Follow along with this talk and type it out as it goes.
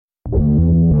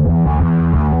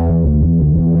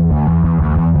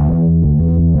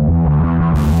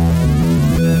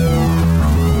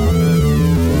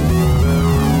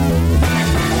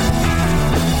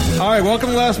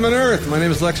welcome to Last Man Earth. My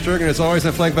name is Lex Sturgeon. As always,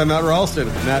 I'm flanked by Matt Ralston.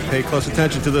 Matt, pay close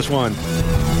attention to this one.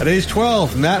 At age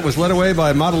 12, Matt was led away by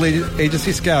a model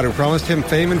agency scout who promised him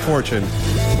fame and fortune.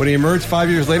 When he emerged 5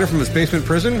 years later from his basement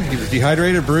prison, he was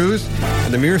dehydrated, bruised,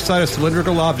 and the mere sight of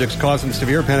cylindrical objects caused him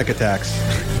severe panic attacks.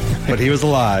 But he was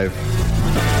alive.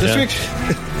 This week,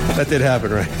 that did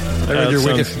happen, right?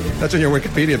 That's on your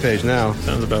Wikipedia page now.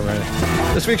 Sounds about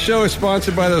right. This week's show is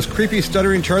sponsored by those creepy,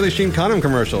 stuttering Charlie Sheen condom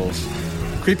commercials.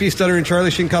 Creepy, stuttering Charlie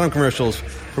Sheen condom commercials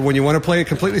for when you want to play it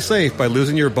completely safe by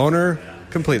losing your boner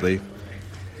completely.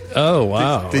 Oh,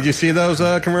 wow. Did you see those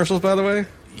commercials, by the way?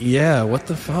 Yeah, what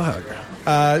the fuck?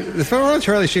 The thing about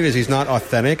Charlie Sheen is he's not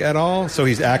authentic at all, so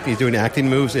he's doing acting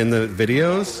moves in the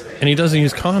videos. And he doesn't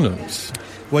use condoms.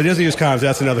 Well, he doesn't use condoms.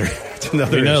 That's another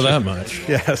We know issue. that much.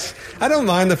 Yes. I don't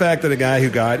mind the fact that a guy who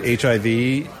got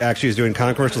HIV actually is doing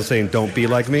condom commercials saying, don't be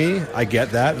like me. I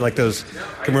get that. Like those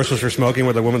commercials for smoking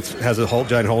where the woman has a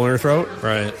giant hole in her throat.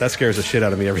 Right. That scares the shit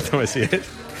out of me every time I see it.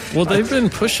 Well, they've been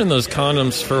pushing those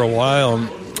condoms for a while.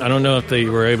 I don't know if they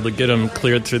were able to get them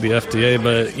cleared through the FDA,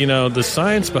 but, you know, the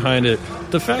science behind it,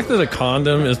 the fact that a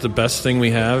condom is the best thing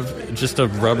we have, just a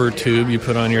rubber tube you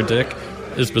put on your dick,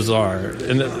 is bizarre.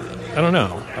 And I don't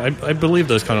know. I believe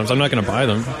those condoms. I'm not going to buy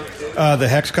them. The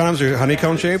Hex condoms are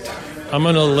honeycomb shaped. I'm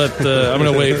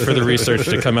gonna wait for the research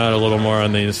to come out a little more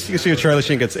on these. You can see if Charlie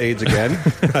Sheen gets AIDS again.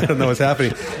 I don't know what's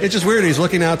happening. It's just weird. He's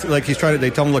looking out like he's trying to. They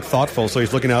tell him to look thoughtful, so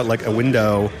he's looking out like a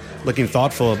window, looking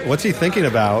thoughtful. What's he thinking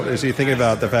about? Is he thinking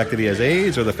about the fact that he has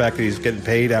AIDS, or the fact that he's getting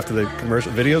paid after the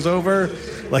commercial video's over?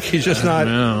 Like he's just not.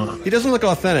 No. He doesn't look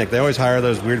authentic. They always hire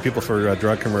those weird people for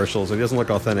drug commercials, and he doesn't look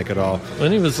authentic at all.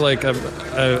 Then he was like,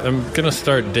 "I'm gonna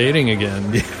start dating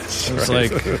again." Yes, it's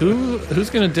right. like, who's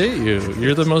gonna date you?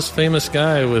 You're the most famous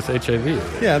guy with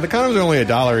HIV. Yeah, the condoms are only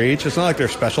 $1 each. It's not like they're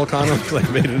special condoms like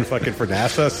made in fucking for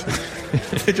NASA.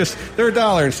 They're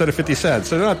 $1 instead of 50 cents.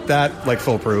 So they're not that like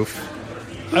foolproof.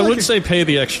 I would say pay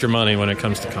the extra money when it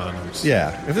comes to condoms.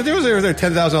 Yeah, if there was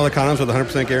 $10,000 condoms with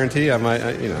 100% guarantee, I might,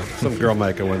 some girl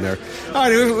might go in there. All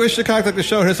right, if you wish to contact the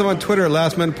show, hit us on Twitter at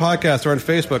Last Men Podcast or on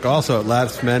Facebook also at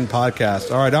Last Men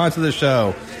Podcast. All right, on to the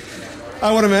show.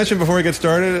 I want to mention before we get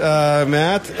started,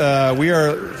 Matt, we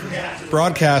are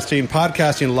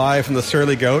podcasting live from the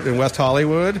Surly Goat in West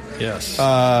Hollywood. Yes.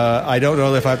 I don't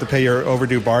know if I have to pay your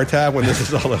overdue bar tab when this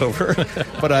is all over,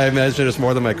 but I imagine it's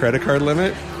more than my credit card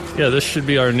limit. Yeah, this should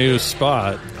be our new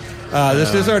spot.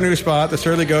 This is our new spot, the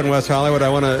Surly Goat in West Hollywood. I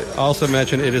want to also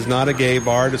mention it is not a gay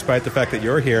bar, despite the fact that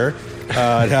you're here. It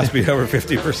has to be over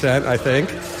 50%, I think.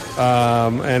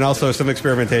 And also, some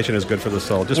experimentation is good for the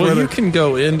soul. You can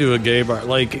go into a gay bar.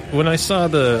 Like, when I saw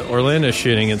the Orlando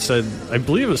shooting, it said, I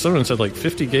believe someone said, like,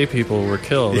 50 gay people were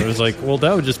killed. Yeah. It was like, well,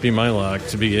 that would just be my luck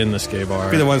to be in this gay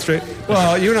bar. Be the one straight.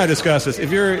 Well, you and I discussed this.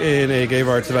 If you're in a gay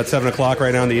bar, it's about 7 o'clock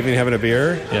right now in the evening having a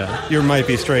beer, yeah, you might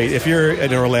be straight. If you're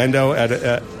in Orlando at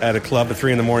a club at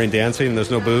 3 in the morning dancing and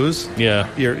there's no booze, yeah,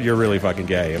 you're really fucking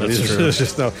gay. That's true. There's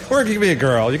just no. Or you can be a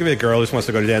girl. You can be a girl who just wants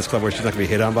to go to a dance club where she's not going to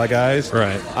be hit on by guys.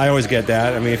 Right. I always get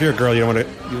that. I mean, if you're a girl, you don't want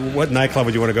to. What nightclub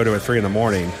would you want to go to at 3 in the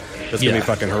morning? That's going to be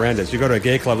fucking horrendous. You go to a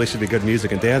gay club, at least it'd be good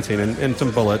music and dancing and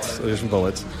some bullets. There's some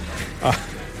bullets.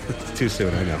 It's too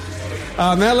soon, I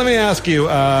know. Matt, let me ask you.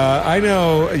 I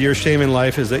know your shame in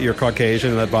life is that you're Caucasian,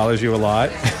 and that bothers you a lot.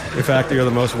 In fact, you're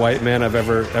the most white man I've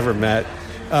ever met.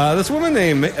 This woman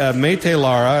named Mayte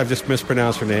Lara, I've just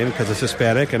mispronounced her name because it's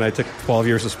Hispanic, and I took 12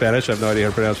 years of Spanish. I have no idea how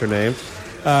to pronounce her name.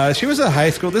 She was at high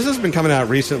school. This has been coming out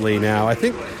recently now. I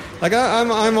think, like,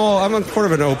 I'm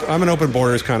an open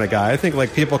borders kind of guy. I think,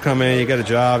 like, people come in, you get a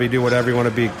job, you do whatever, you want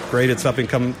to be great at something,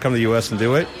 come to the U.S. and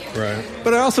do it. Right.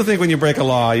 But I also think when you break a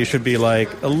law, you should be,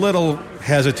 like, a little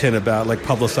hesitant about, like,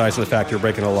 publicizing the fact you're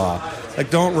breaking a law.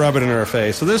 Like, don't rub it in her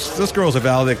face. So this girl's a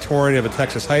valedictorian of a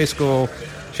Texas high school.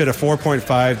 She had a 4.5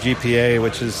 GPA,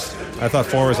 which is, I thought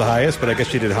 4 was the highest, but I guess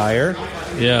she did higher.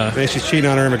 Yeah. Maybe she's cheating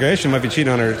on her immigration. Might be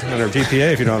cheating on her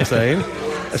GPA, if you know what I'm saying.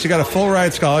 She got a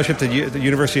full-ride scholarship to the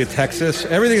University of Texas.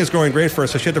 Everything is going great for her,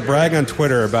 so she had to brag on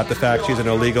Twitter about the fact she's an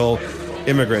illegal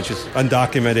immigrant. She's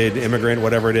undocumented immigrant,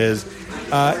 whatever it is.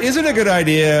 Is it a good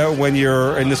idea when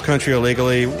you're in this country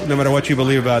illegally, no matter what you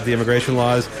believe about the immigration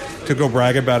laws, to go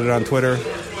brag about it on Twitter?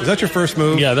 Is that your first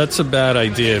move? Yeah, that's a bad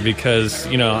idea because,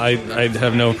 I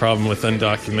have no problem with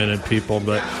undocumented people,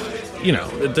 but,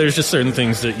 there's just certain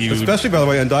things that you... Especially, by the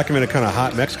way, undocumented kind of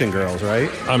hot Mexican girls,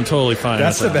 right? I'm totally fine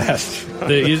That's with that. That's the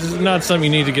best. It's not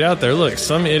something you need to get out there. Look,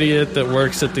 some idiot that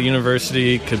works at the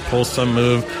university could pull some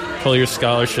move, pull your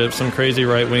scholarship, some crazy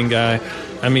right-wing guy.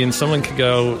 I mean, someone could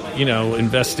go,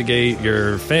 investigate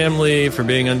your family for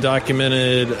being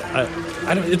undocumented.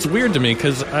 It's weird to me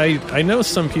because I know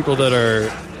some people that are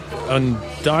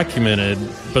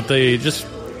undocumented, but they just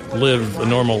live a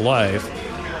normal life.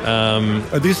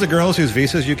 Are these the girls whose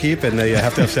visas you keep and they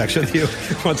have to have sex with you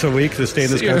once a week to stay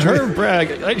in this country? Her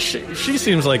brag, she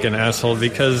seems like an asshole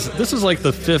because this is like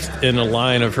the fifth in a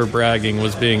line of her bragging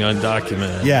was being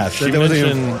undocumented. Yes. She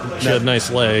mentioned she had nice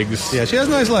legs. Yeah, she has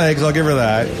nice legs. I'll give her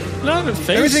that. No, the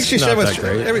face everything she said was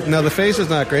great. No, the face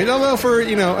is not great. Although for, an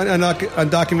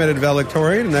undocumented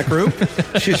valedictorian in that group,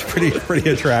 she's pretty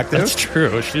attractive. That's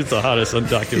true. She's the hottest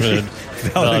undocumented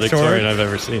valedictorian I've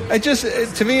ever seen.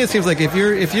 To me, it seems like if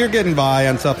you're getting by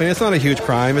on something, it's not a huge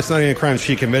crime. It's not even a crime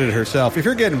she committed herself. If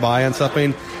you're getting by on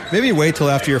something, maybe wait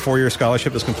till after your 4-year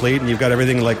scholarship is complete and you've got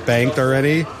everything like banked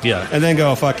already. Yeah. And then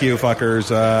go, fuck you, fuckers,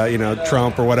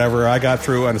 Trump or whatever. I got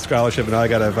through on a scholarship and I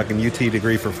got a fucking UT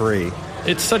degree for free.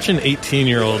 It's such an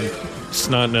 18-year-old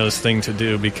snot-nosed thing to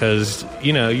do because,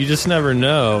 you just never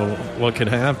know what could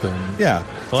happen. Yeah.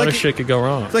 A lot of shit could go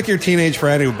wrong. It's like your teenage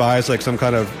friend who buys like some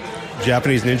kind of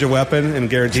Japanese ninja weapon and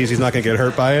guarantees he's not going to get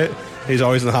hurt by it. He's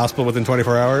always in the hospital within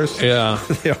 24 hours. Yeah.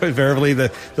 Invariably, the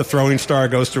throwing star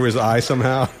goes through his eye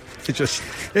somehow. It's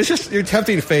just you're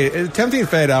tempting fate. Tempting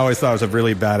fate, I always thought was a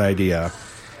really bad idea.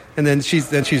 And then she's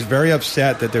very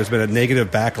upset that there's been a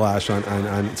negative backlash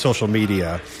on social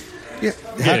media. Yeah.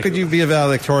 How could you be a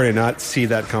valedictorian and not see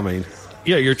that coming?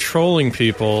 Yeah, you're trolling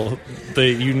people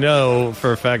that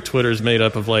for a fact Twitter's made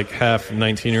up of like half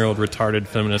 19-year-old retarded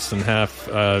feminists and half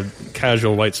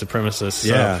casual white supremacists. So.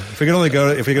 Yeah, if we could only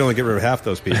get rid of half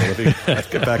those people, let's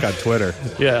get back on Twitter.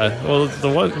 Yeah, well,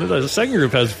 the second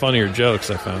group has funnier jokes,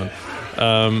 I found.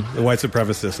 The white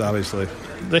supremacists, obviously,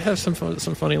 they have some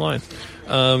funny lines.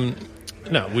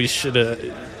 No, we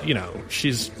should.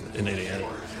 She's an idiot.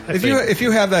 If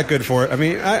you have that good fortune, I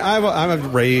mean,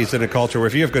 I'm raised in a culture where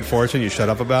if you have good fortune, you shut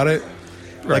up about it.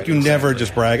 Right, like you never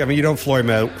just brag. I mean, you don't Floyd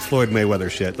Mayweather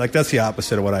shit. Like that's the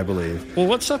opposite of what I believe. Well,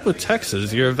 what's up with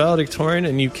Texas? You're a valedictorian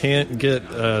and you can't get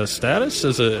status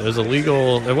as a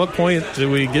legal. At what point do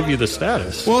we give you the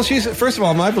status? Well, first of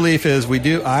all, my belief is we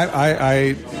do.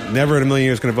 I never in a million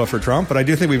years going to vote for Trump, but I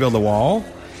do think we build a wall.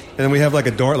 And then we have like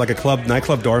a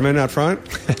nightclub doorman out front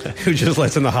who just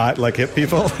lets in the hot, like hip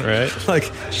people. Right.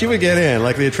 Like she would get in,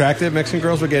 like the attractive Mexican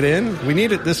girls would get in. We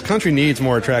need it. This country needs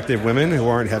more attractive women who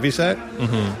aren't heavyset.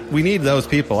 Mm-hmm. We need those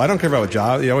people. I don't care about what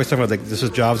job. You always talk about like this is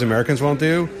jobs Americans won't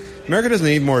do. America doesn't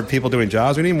need more people doing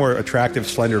jobs. We need more attractive,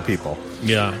 slender people.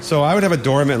 Yeah. So I would have a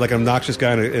doorman, like an obnoxious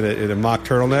guy in a mock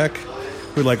turtleneck.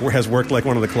 Who has worked like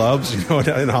one of the clubs,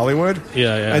 in Hollywood.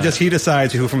 Yeah. And just he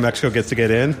decides who from Mexico gets to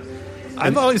get in.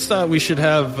 I've always thought we should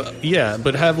have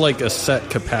like a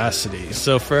set capacity.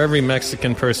 So for every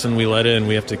Mexican person we let in,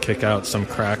 we have to kick out some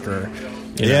cracker.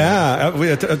 Yeah,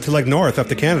 to like north up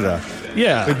to Canada.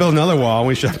 Yeah, we build another wall and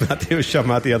we shove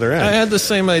them out the other end. I had the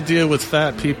same idea with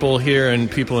fat people here and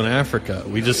people in Africa.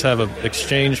 We just have an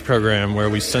exchange program where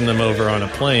we send them over on a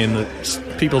plane.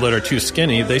 The people that are too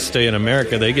skinny, they stay in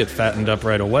America. They get fattened up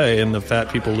right away, and the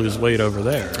fat people lose weight over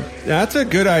there. Yeah, that's a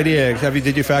good idea.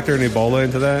 Did you factor in Ebola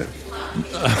into that?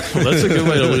 That's a good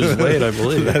way to lose weight, I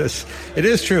believe. It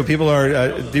is true. People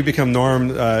do become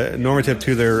normative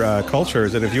to their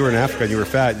cultures, and if you were in Africa and you were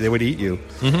fat, they would eat you.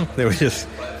 Mm-hmm. They would just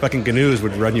fucking canoes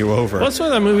would run you over. Well, that's why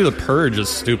that movie The Purge is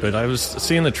stupid. I was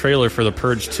seeing the trailer for The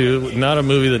Purge 2, not a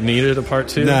movie that needed a part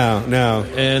 2. No.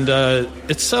 And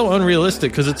it's so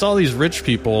unrealistic because it's all these rich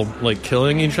people like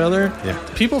killing each other. Yeah.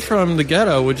 People from the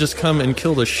ghetto would just come and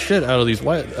kill the shit out of these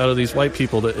white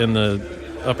people in the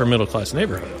upper middle class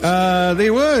neighborhoods.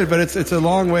 They would, but it's a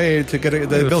long way to get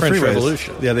the build French freeways.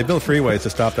 Revolution. Yeah, they built freeways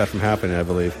to stop that from happening, I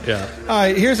believe. Yeah. All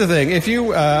right, here's the thing. If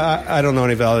you, I don't know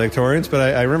any valedictorians,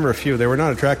 but I remember a few. They were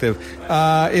not attractive.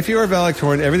 If you're a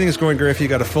valedictorian, everything is going great. If you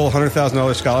got a full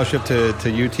 $100,000 scholarship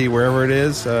to UT, wherever it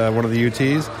is, one of the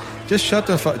UTs, just shut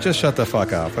the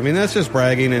fuck up. I mean, that's just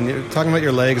bragging, and talking about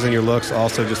your legs and your looks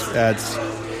also just adds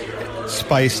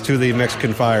spice to the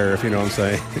Mexican fire, if you know what I'm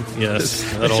saying. Yes,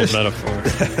 that old metaphor.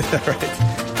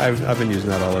 Right. I've been using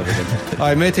that all over again. All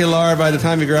right, Mete Lar, by the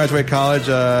time you graduate college,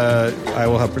 I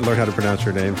will learn how to pronounce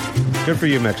your name. Good for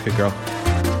you, Mexican girl.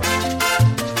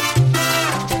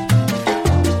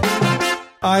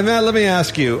 All right, Matt, let me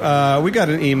ask you. We got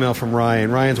an email from Ryan.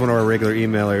 Ryan's one of our regular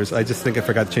emailers. I just think I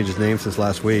forgot to change his name since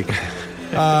last week.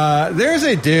 There's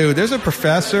a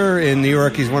professor in New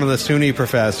York. He's one of the SUNY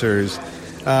professors.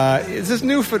 It's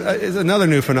another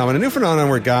new phenomenon. A new phenomenon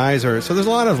where guys are. So there's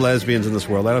a lot of lesbians in this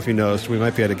world. I don't know if you noticed. We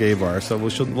might be at a gay bar, so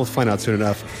we'll find out soon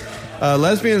enough.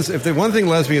 Lesbians. If the one thing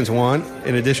lesbians want,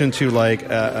 in addition to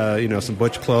some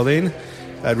butch clothing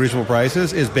at reasonable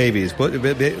prices, is babies. But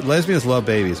lesbians love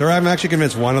babies. Or I'm actually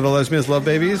convinced one of the lesbians love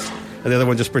babies, and the other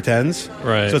one just pretends.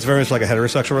 Right. So it's very much like a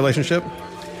heterosexual relationship.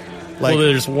 Well,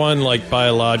 there's one like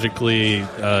biologically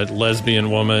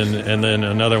lesbian woman, and then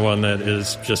another one that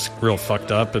is just real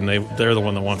fucked up, and they're the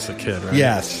one that wants the kid, right?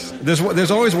 Yes.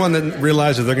 There's always one that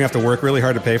realizes they're going to have to work really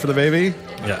hard to pay for the baby.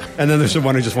 Yeah. And then there's the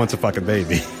one who just wants a fucking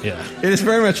baby. Yeah. It is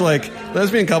very much like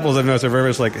lesbian couples. I've noticed are very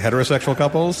much like heterosexual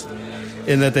couples,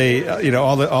 in that they,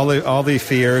 all the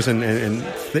fears and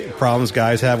problems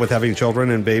guys have with having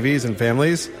children and babies and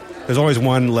families. There's always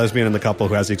one lesbian in the couple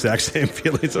who has the exact same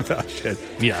feelings about shit.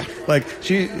 Yeah. Like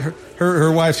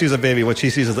her wife sees a baby, what she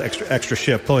sees is extra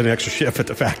shift, pulling an extra shift at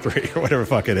the factory or whatever the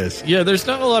fuck it is. Yeah, there's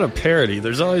not a lot of parity.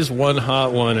 There's always one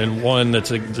hot one and one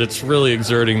that's really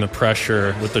exerting the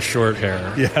pressure with the short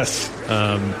hair. Yes.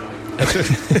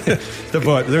 The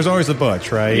butch. There's always the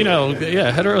butch, right?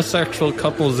 Heterosexual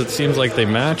couples, it seems like they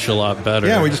match a lot better.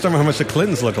 Yeah, we just don't know how much the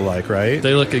Clintons look alike, right?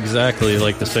 They look exactly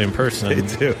like the same person. They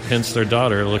do. Hence their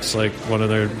daughter looks like one of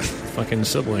their fucking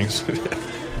siblings.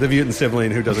 The mutant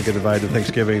sibling who doesn't get invited to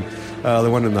Thanksgiving, the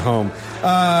one in the home.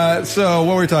 So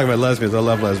what were we talking about? Lesbians. I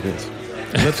love lesbians.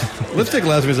 Lipstick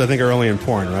lesbians, I think, are only in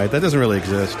porn, right? That doesn't really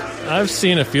exist. I've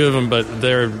seen a few of them, but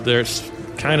they're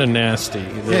kind of nasty.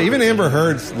 Yeah, even Amber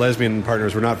Heard's lesbian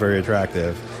partners were not very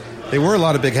attractive. They wore a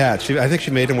lot of big hats. I think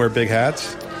she made them wear big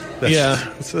hats.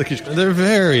 They're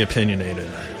very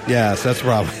opinionated. Yes, that's a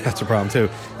problem. That's a problem, too.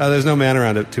 There's no man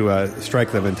around to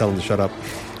strike them and tell them to shut up.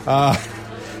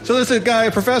 So there's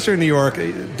a professor in New York,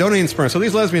 donating sperm. So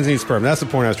these lesbians need sperm. That's the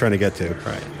point I was trying to get to.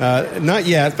 Right. Not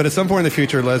yet, but at some point in the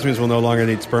future, lesbians will no longer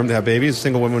need sperm to have babies.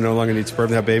 Single women will no longer need sperm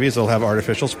to have babies. They'll have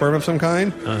artificial sperm of some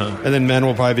kind. Uh-huh. And then men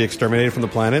will probably be exterminated from the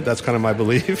planet. That's kind of my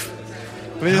belief.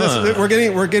 I mean,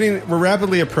 we're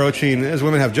rapidly approaching, as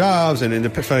women have jobs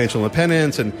and financial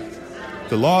independence, and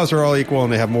the laws are all equal,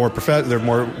 and they have there are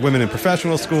more women in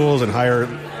professional schools and higher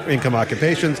income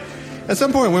occupations. At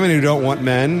some point, women who don't want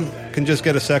men can just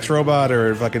get a sex robot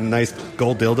or a fucking nice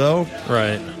gold dildo,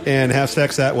 right, and have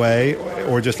sex that way,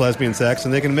 or just lesbian sex,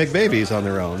 and they can make babies on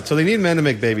their own. So they need men to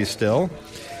make babies still.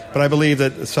 But I believe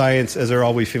that science, as there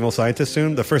will be female scientists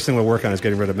soon, the first thing we'll work on is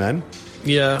getting rid of men.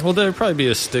 Yeah, well, there'd probably be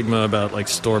a stigma about like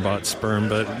store-bought sperm,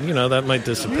 but that might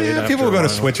dissipate. Yeah, people will go to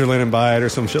Switzerland and buy it or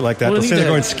some shit like that. They'll say they're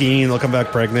going skiing, they'll come back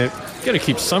pregnant. You got to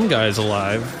keep some guys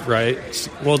alive, right?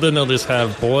 Well, then they'll just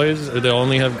have boys, or they'll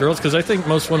only have girls, because I think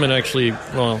most women actually,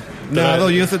 no, they'll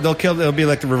use it. They'll be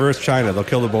like the reverse China. They'll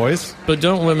kill the boys. But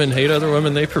don't women hate other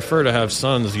women? They prefer to have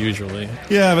sons usually.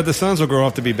 Yeah, but the sons will grow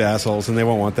up to be assholes, and they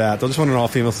won't want that. They'll just want an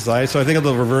all-female society. So I think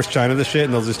they'll reverse China this shit,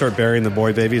 and they'll just start burying the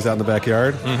boy babies out in the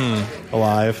backyard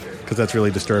alive, because that's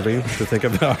really disturbing to think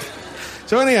about.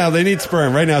 So anyhow, they need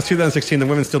sperm. Right now, it's 2016. The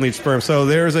women still need sperm. So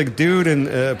there's a dude and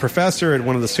a professor at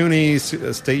one of the SUNY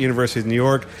State Universities in New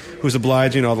York who's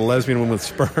obliging all the lesbian women with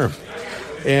sperm.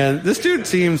 And this dude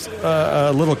seems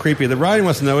a little creepy. The writing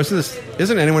wants to know,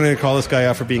 isn't anyone going to call this guy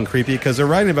out for being creepy? Because they're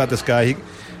writing about this guy.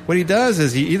 What he does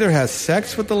is he either has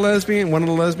sex with one of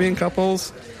the lesbian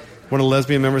couples, one of the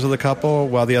lesbian members of the couple,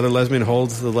 while the other lesbian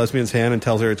holds the lesbian's hand and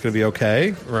tells her it's going to be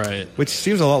okay. Right. Which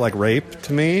seems a lot like rape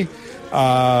to me.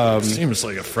 Seems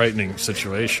like a frightening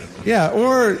situation. Yeah,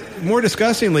 or more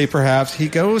disgustingly, perhaps, he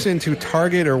goes into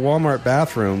Target or Walmart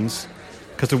bathrooms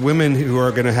because the women who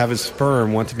are going to have his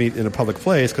sperm want to meet in a public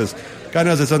place, because God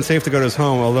knows it's unsafe to go to his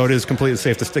home, although it is completely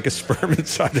safe to stick his sperm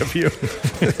inside of you.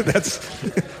 That's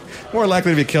more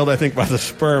likely to be killed, I think, by the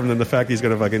sperm than the fact he's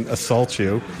going to fucking assault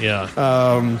you.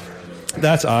 Yeah.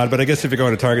 That's odd, but I guess if you're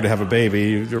going to Target to have a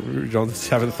baby, you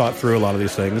haven't thought through a lot of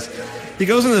these things. He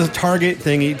goes into the Target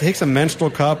thing. He takes a menstrual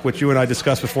cup, which you and I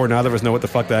discussed before. Neither of us know what the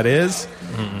fuck that is.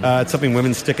 It's something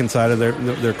women stick inside of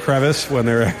their crevice when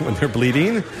they're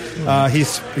bleeding.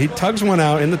 He tugs one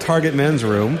out in the Target men's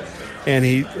room, and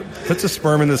he puts a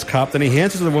sperm in this cup. Then he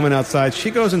hands it to the woman outside. She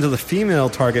goes into the female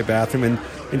Target bathroom and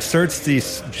inserts the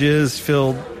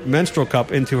jizz-filled menstrual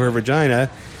cup into her vagina.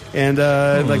 And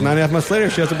like 9.5 months later,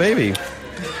 she has a baby.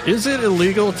 Is it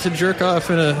illegal to jerk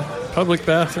off in a public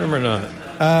bathroom or not?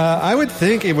 I would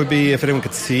think it would be if anyone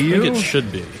could see you. I think it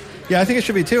should be. Yeah, I think it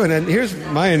should be too. And then here's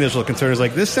my initial concern: is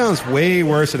like, this sounds way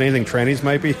worse than anything trannies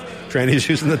might be. Trannies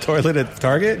using the toilet at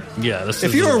Target. Yeah,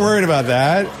 if you were worried about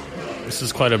that, this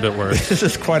is quite a bit worse. This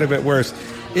is quite a bit worse.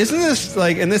 Isn't this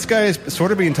like? And this guy is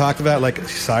sort of being talked about like he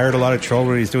sired a lot of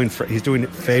children. He's doing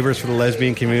favors for the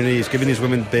lesbian community. He's giving these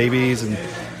women babies, and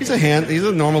he's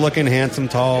a normal looking, handsome,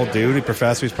 tall dude. A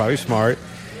professor. He's probably smart.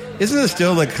 Isn't this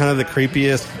still like kind of the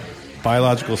creepiest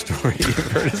biological story you've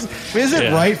heard? Is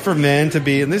it right for men to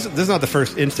be? And this is not the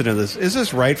first incident of this. Is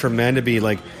this right for men to be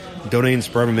like donating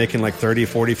sperm and making like 30,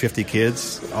 40, 50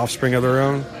 kids, offspring of their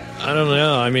own? I don't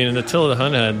know. I mean, Attila the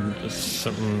Hun had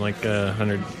something like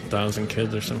 100,000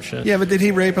 kids or some shit. Yeah, but did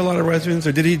he rape a lot of lesbians,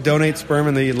 or did he donate sperm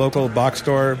in the local box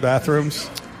store bathrooms?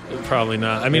 Probably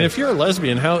not. I mean, if you're a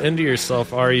lesbian, how into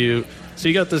yourself are you? So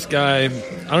you got this guy, I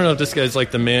don't know if this guy's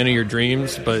like the man of your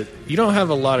dreams, but you don't have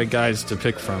a lot of guys to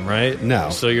pick from, right? No.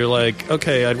 So you're like,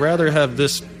 okay, I'd rather have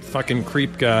this fucking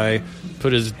creep guy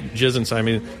put his jizz inside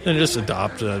me than just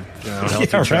adopt a healthy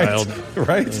child.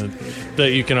 Right.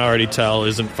 That you can already tell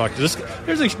isn't fucked.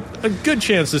 There's a good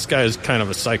chance this guy is kind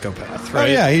of a psychopath, right?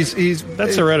 Oh, yeah,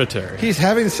 that's hereditary. He's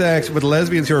having sex with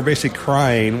lesbians who are basically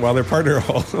crying while their partner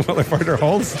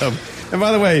holds them. And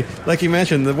by the way, like you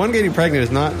mentioned, the one getting pregnant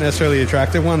is not necessarily the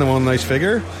attractive one, the one with a nice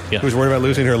figure, who's worried about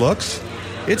losing her looks.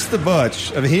 It's the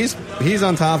butch. I mean, he's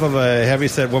on top of a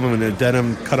heavy-set woman in a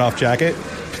denim cut-off jacket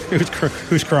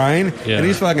who's crying, and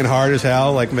he's fucking hard as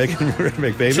hell, like make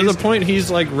babies. To the point he's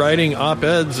like writing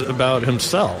op-eds about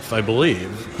himself, I believe.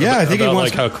 Yeah, I think about he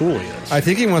wants like how cool he is. I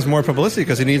think he wants more publicity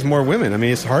because he needs more women. I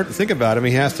mean, it's hard to think about him.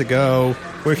 He has to go.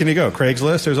 Where can he go?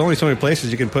 Craigslist. There's only so many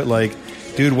places you can put like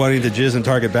dude wanting to jizz in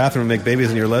Target bathroom and make babies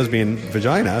in your lesbian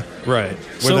vagina. Right.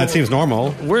 Where that seems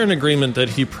normal. We're in agreement that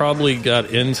he probably got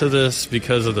into this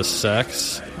because of the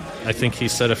sex. I think he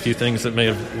said a few things that may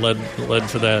have led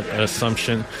to that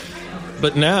assumption.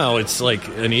 But now it's like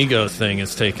an ego thing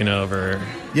is taking over.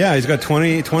 Yeah, he's got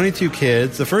 22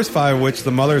 kids, the first 5 of which the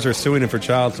mothers are suing him for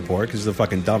child support because he's a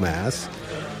fucking dumbass.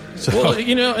 So, well,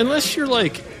 unless you're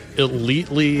like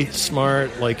elitely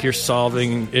smart, like you're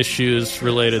solving issues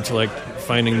related to like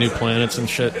finding new planets and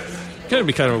shit, gotta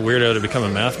be kind of a weirdo to become a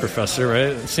math professor,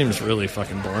 right? It seems really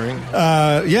fucking boring.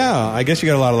 Yeah, I guess you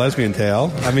got a lot of lesbian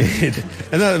tail. I mean,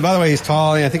 and then, by the way, he's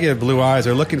tall. I think he had blue eyes.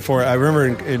 They're looking for. I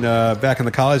remember in back in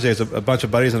the college days, a bunch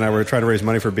of buddies and I were trying to raise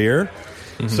money for beer.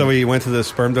 Mm-hmm. So we went to the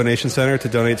sperm donation center to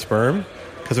donate sperm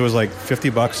because it was like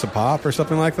 $50 a pop or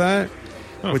something like that.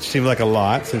 Oh. Which seemed like a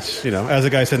lot, since, as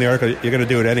the guy said in the article, you're going to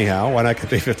do it anyhow. Why not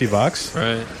pay $50?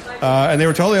 Right. And they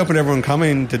were totally open to everyone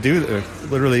coming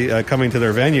to coming to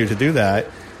their venue to do that.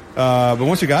 But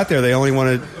once you got there, they only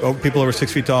wanted people over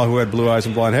 6 feet tall who had blue eyes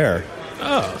and blonde hair.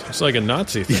 Oh, it's like a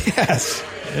Nazi thing. Yes.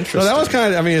 Interesting. So that was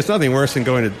kind of, it's nothing worse than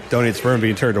going to donate sperm and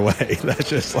being turned away. That's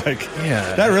just like,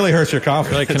 that really hurts your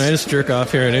confidence. Like, can I just jerk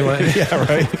off here anyway? Yeah,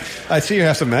 right. I see you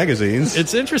have some magazines.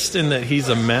 It's interesting that he's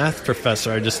a math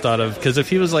professor, I just thought of, because if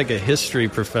he was like a history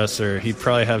professor, he'd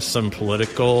probably have some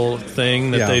political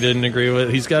thing that they didn't agree with.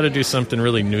 He's got to do something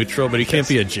really neutral, but he can't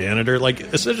be a janitor. Like,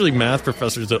 essentially, math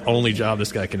professor is the only job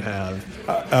this guy can have.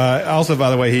 Also, by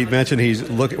the way, he mentioned he's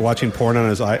watching porn on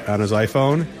his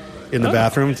iPhone in the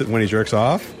bathroom when he jerks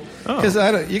off. Because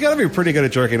you got to be pretty good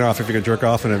at jerking off if you can jerk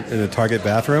off in a Target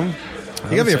bathroom.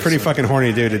 You got to be a pretty fucking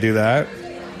horny dude to do that.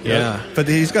 Yeah. But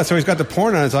he's got the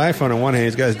porn on his iPhone in one hand.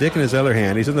 He's got his dick in his other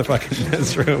hand. He's in the fucking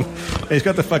men's room. And he's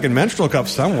got the fucking menstrual cup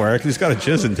somewhere because he's got a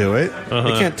jizz into it.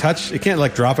 He can't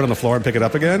like drop it on the floor and pick it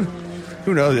up again.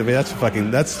 Who knows? I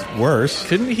mean, that's worse.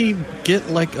 Couldn't he get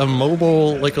like a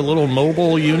little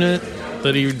mobile unit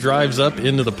that he drives up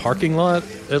into the parking lot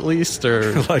at least,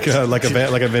 or like a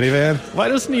minivan? Why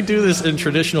doesn't he do this in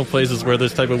traditional places where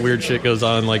this type of weird shit goes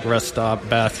on, like rest stop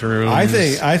bathrooms? I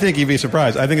think you'd be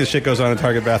surprised. I think this shit goes on in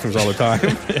Target bathrooms all the time.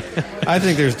 I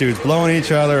think there's dudes blowing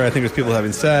each other. I think there's people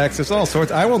having sex. There's all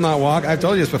sorts. I will not walk. I've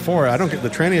told you this before. I don't get the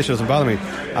tranny issue doesn't bother me.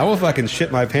 I will fucking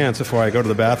shit my pants before I go to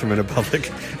the bathroom in a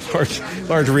public,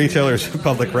 large retailer's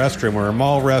public restroom, or a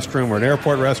mall restroom, or an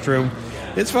airport restroom.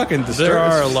 It's fucking disturbing. There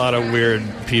are a lot of weird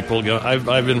people. I've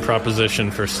been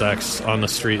propositioned for sex on the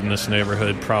street in this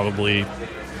neighborhood probably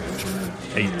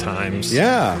 8 times.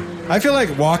 Yeah. I feel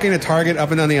like walking at Target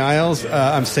up and down the aisles,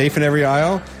 I'm safe in every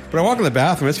aisle. But I walk in the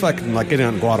bathroom, it's fucking like getting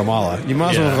out in Guatemala. You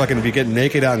might as well fucking be getting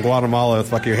naked out in Guatemala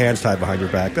with like your hands tied behind your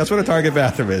back. That's what a Target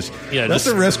bathroom is. Yeah, that's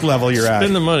the risk level you're at.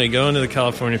 Spend the money, go into the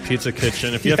California Pizza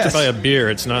Kitchen. If you have to buy a beer,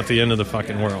 it's not the end of the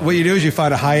fucking world. What you do is you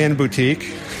find a high-end boutique,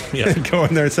 and go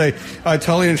in there and say, I'm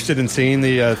totally interested in seeing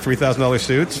the $3,000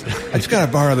 suits. I just got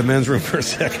to borrow the men's room for a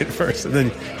second first, and then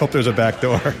hope there's a back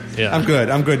door. Yeah. I'm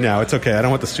good now. It's okay. I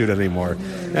don't want the suit anymore.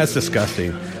 That's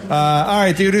disgusting. All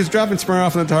right, dude, who's dropping sperm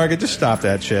off on the Target? Just stop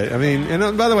that shit. I mean,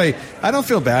 and by the way, I don't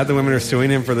feel bad the women are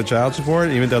suing him for the child support,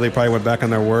 even though they probably went back on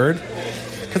their word.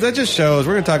 Because that just shows,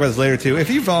 we're going to talk about this later too, if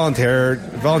you volunteer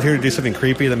to do something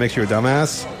creepy that makes you a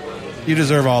dumbass, you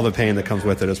deserve all the pain that comes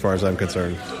with it as far as I'm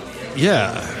concerned.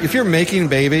 Yeah. If you're making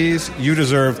babies, you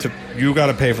got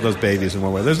to pay for those babies in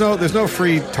one way. There's no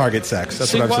free Target sex.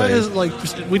 That's what I'm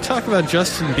saying. We talk about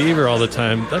Justin Bieber all the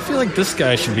time. I feel like this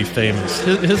guy should be famous.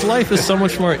 His life is so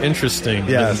much more interesting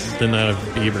than that of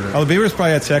Bieber. Oh, Bieber's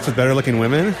probably had sex with better looking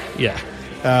women? Yeah.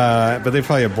 But they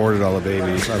probably aborted all the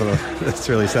babies. I don't know. That's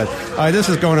really sad. All right, this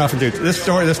is going off into this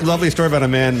lovely story about a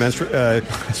man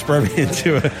sperming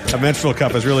into a menstrual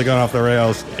cup is really going off the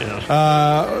rails.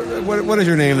 Yeah. What is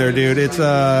your name there, dude? It's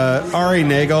Ari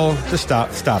Nagel. Just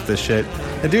stop this shit.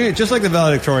 And dude, just like the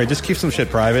valedictorian, just keep some shit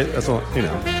private. That's all, you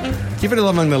know. Keep it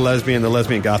among the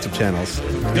lesbian gossip channels.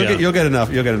 You'll get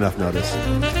enough notice.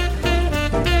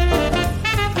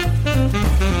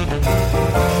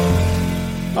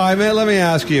 All right, man, let me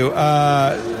ask you.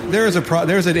 There's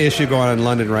an issue going on in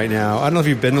London right now. I don't know if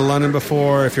you've been to London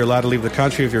before, if you're allowed to leave the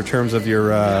country, if your terms of your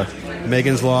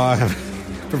Megan's Law have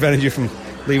prevented you from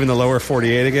leaving the lower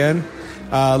 48 again.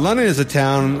 London is a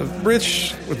town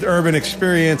rich with urban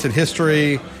experience and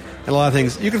history and a lot of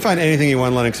things. You can find anything you want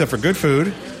in London except for good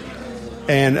food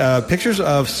and pictures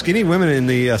of skinny women in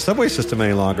the subway system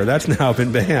any longer. That's now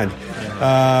been banned.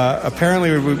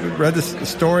 Apparently, we read this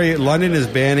story. London is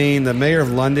banning the mayor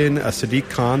of London, Sadiq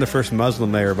Khan, the first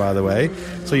Muslim mayor, by the way.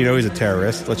 So you know he's a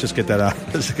terrorist. Let's just get that out.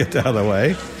 Let's get that out of the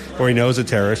way. Or he knows a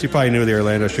terrorist. You probably knew the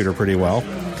Orlando shooter pretty well.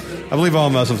 I believe all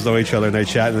Muslims know each other and they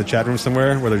chat in the chat room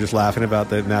somewhere where they're just laughing about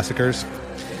the massacres.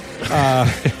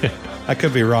 I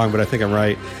could be wrong, but I think I'm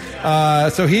right.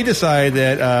 So he decided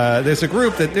that there's a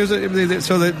group that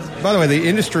by the way, the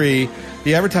industry,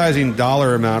 the advertising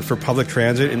dollar amount for public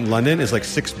transit in London is like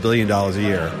 $6 billion a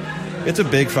year. It's a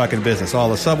big fucking business. All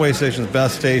the subway stations,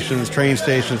 bus stations, train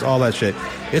stations, all that shit.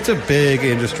 It's a big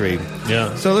industry.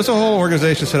 Yeah. So there's a whole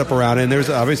organization set up around it, and there's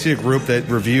obviously a group that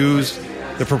reviews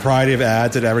the propriety of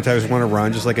ads that advertisers want to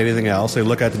run, just like anything else. They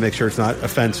look at it to make sure it's not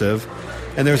offensive.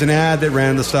 And there's an ad that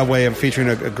ran in the subway featuring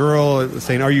a girl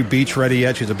saying, "Are you beach ready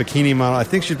yet?" She's a bikini model. I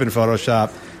think she's been photoshopped.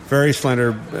 Very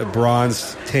slender,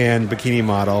 bronze, tan bikini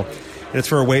model. And it's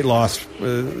for a weight loss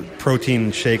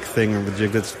protein shake thing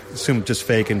that's assumed just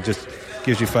fake and just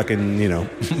gives you fucking,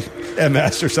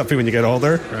 MS or something when you get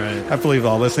older. Right. I believe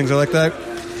all those things are like that.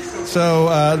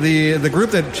 So the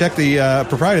group that checked the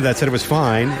propriety of that said it was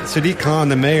fine. Sadiq Khan,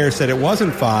 the mayor, said it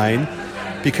wasn't fine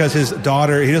because his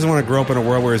daughter, he doesn't want to grow up in a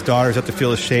world where his daughters have to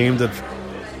feel ashamed of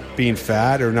being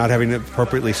fat or not having an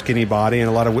appropriately skinny body. And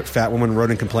a lot of fat women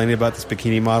wrote in complaining about this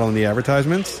bikini model in the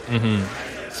advertisements.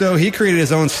 Mm-hmm. So he created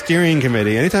his own steering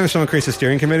committee. Anytime someone creates a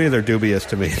steering committee, they're dubious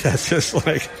to me. That's just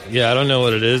like... Yeah, I don't know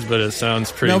what it is, but it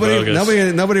sounds pretty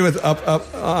bogus. Nobody with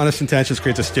honest intentions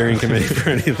creates a steering committee for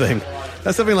anything.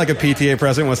 That's something like a PTA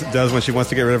president does when she wants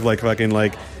to get rid of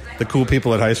the cool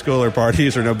people at high school or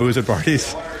parties or no booze at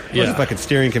parties. Yeah. It's a fucking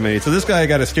steering committee. So this guy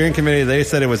got a steering committee. They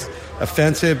said it was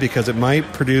offensive because it might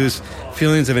produce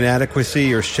feelings of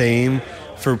inadequacy or shame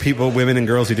for people, women and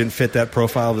girls who didn't fit that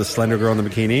profile of the slender girl in the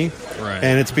bikini. Right.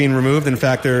 And it's being removed. In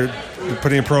fact, they're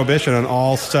putting a prohibition on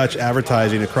all such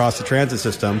advertising across the transit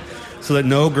system so that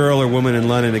no girl or woman in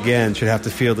London, again, should have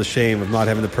to feel the shame of not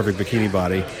having the perfect bikini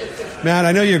body. Matt,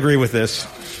 I know you agree with this.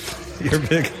 You're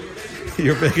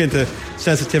big into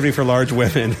sensitivity for large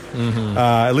women. Mm-hmm.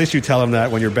 At least you tell them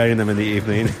that when you're bedding them in the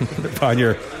evening upon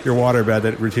your waterbed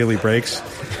that routinely breaks.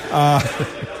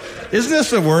 Isn't this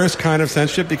the worst kind of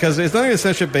censorship? Because it's not even a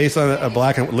censorship based on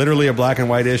literally a black and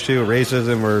white issue,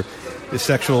 racism or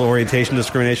sexual orientation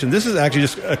discrimination. This is actually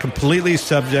just a completely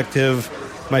subjective,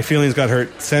 my feelings got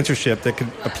hurt censorship that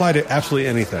could apply to absolutely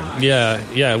anything. Yeah,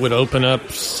 it would open up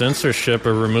censorship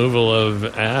or removal of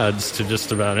ads to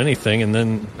just about anything. And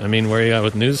then, where you at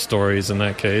with news stories in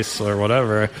that case or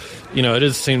whatever, it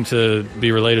does seem to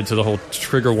be related to the whole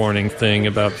trigger warning thing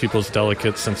about people's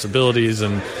delicate sensibilities.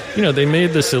 And, they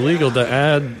made this illegal. The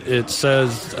ad, it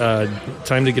says,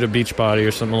 time to get a beach body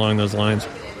or something along those lines.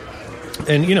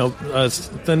 And,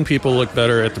 thin people look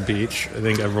better at the beach. I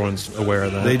think everyone's aware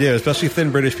of that. They do, especially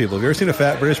thin British people. Have you ever seen a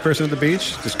fat British person at the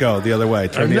beach? Just go the other way.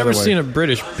 I've never seen a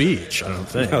British beach, I don't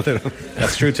think. No, they don't.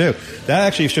 That's true, too. That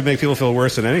actually should make people feel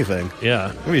worse than anything.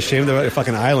 Yeah. I'd be ashamed of a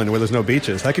fucking island where there's no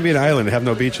beaches. How can you be an island and have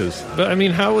no beaches? But,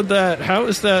 how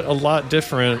is that a lot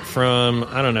different from,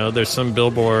 I don't know, there's some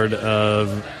billboard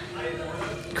of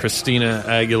Christina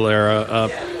Aguilera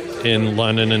up in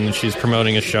London and she's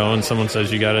promoting a show and someone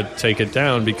says you got to take it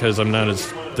down because I'm not as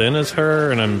thin as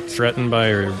her and I'm threatened by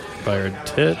her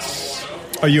tits.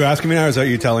 Are you asking me now or is that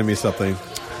you telling me something?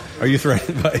 Are you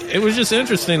threatened by it? Was just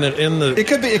interesting that in the...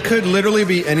 It could literally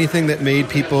be anything that made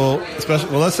people,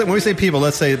 especially, well, let's say, when we say people,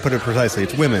 let's say, put it precisely,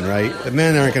 it's women, right?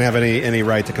 Men aren't going to have any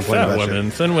right to complain about women.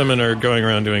 Shit. Thin women are going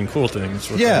around doing cool things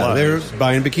with their lives. They're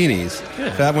buying bikinis.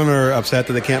 Yeah. Fat women are upset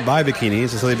that they can't buy bikinis,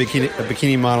 and so they a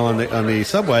bikini model on the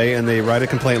subway, and they write a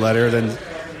complaint letter, then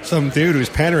some dude who's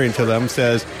pandering to them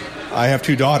says, I have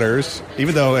 2 daughters,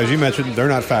 even though, as you mentioned, they're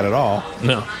not fat at all.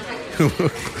 No.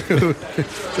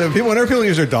 So whenever people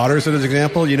use their daughters as an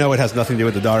example, you know it has nothing to do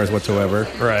with the daughters whatsoever.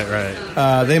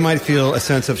 Right. They might feel a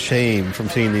sense of shame from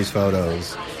seeing these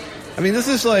photos. I mean, this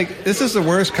is the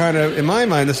worst kind of, in my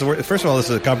mind, first of all, this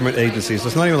is a government agency, so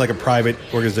it's not even like a private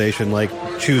organization like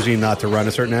choosing not to run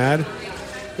a certain ad.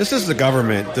 This is the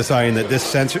government deciding that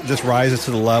this rises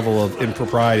to the level of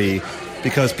impropriety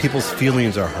because people's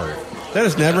feelings are hurt. That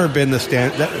has never been the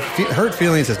standard. Hurt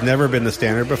feelings has never been the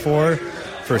standard before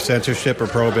for censorship or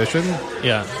prohibition.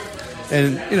 Yeah.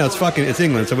 And, it's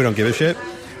England, so we don't give a shit.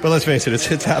 But let's face it,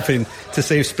 it's happening to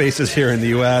safe spaces here in the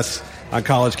U.S., on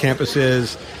college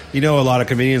campuses. A lot of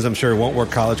comedians, I'm sure, won't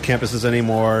work college campuses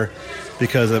anymore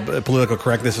because of political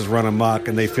correctness is run amok,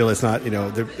 and they feel it's not,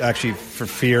 they're actually for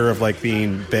fear of like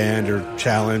being banned or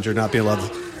challenged or not being allowed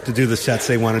to do the sets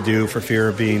they want to do for fear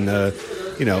of being,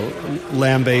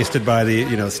 lambasted by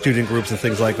the, student groups and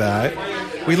things like that.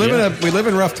 We live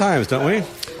in rough times, don't we?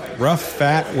 Rough,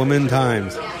 fat woman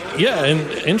times. Yeah, and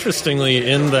interestingly,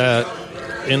 in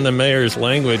the mayor's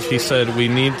language, he said we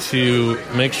need to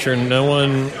make sure no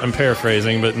one, I'm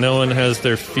paraphrasing, but no one has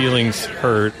their feelings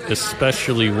hurt,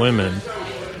 especially women.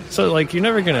 So, you're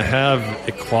never going to have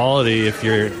equality if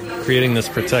you're creating this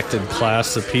protected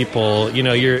class of people.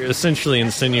 You're essentially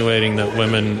insinuating that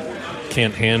women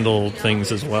can't handle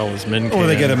things as well as men can. Or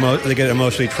they get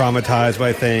emotionally traumatized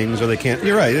by things, or they can't.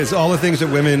 You're right. It's all the things that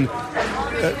women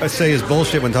say is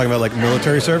bullshit when talking about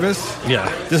military service. Yeah,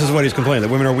 this is what he's complaining, that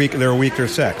women are weak. They're a weaker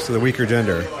sex, so they're weaker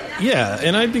gender. Yeah,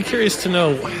 and I'd be curious to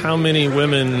know how many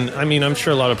women. I mean, I'm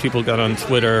sure a lot of people got on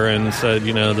Twitter and said,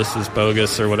 this is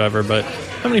bogus or whatever. But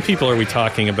how many people are we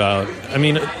talking about? I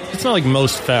mean, it's not like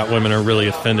most fat women are really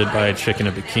offended by a chick in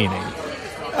a bikini.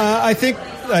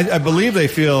 I believe they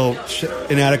feel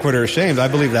inadequate or ashamed. I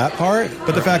believe that part.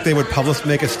 But the fact they would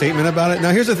make a statement about it.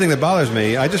 Now, here's the thing that bothers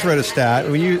me. I just read a stat.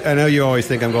 I know you always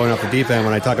think I'm going off the deep end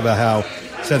when I talk about how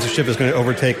censorship is going to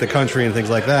overtake the country and things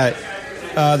like that.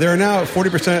 There are now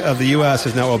 40% of the U.S.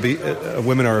 is now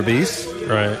women are obese.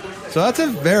 Right. So that's a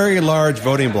very large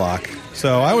voting block.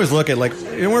 So I always look at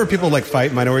where people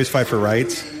minorities fight for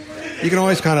rights. You can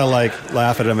always kind of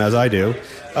laugh at them, as I do.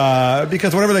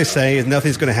 Because whatever they say,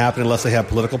 nothing's going to happen unless they have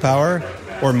political power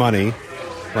or money,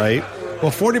 right?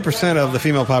 Well, 40% of the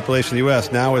female population in the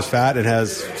U.S. now is fat and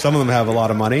some of them have a lot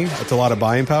of money. It's a lot of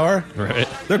buying power. Right.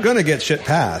 They're going to get shit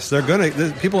passed.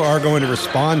 People are going to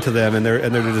respond to them and their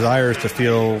desires to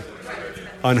feel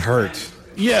unhurt.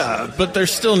 Yeah, but they're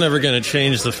still never going to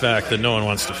change the fact that no one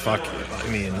wants to fuck you.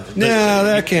 I mean, no,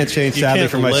 that can't change. Sadly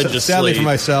for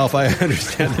myself, I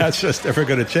understand that's just never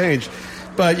going to change.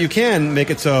 But you can make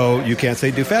it so you can't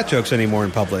do fat jokes anymore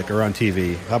in public or on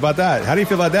TV. How about that? How do you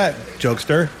feel about that,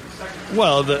 jokester?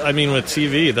 Well, with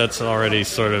TV, that's already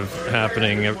sort of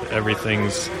happening.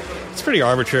 It's pretty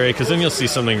arbitrary because then you'll see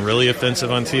something really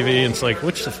offensive on TV, and it's like,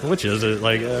 which is it?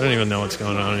 I don't even know what's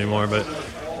going on anymore.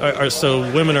 But so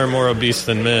women are more obese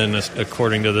than men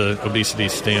according to the obesity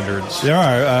standards. There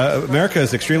are. America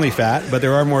is extremely fat, but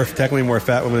there are technically more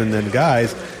fat women than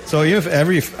guys. So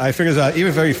even if I figure out,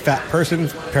 even if every fat person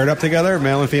paired up together,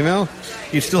 male and female,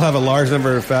 you'd still have a large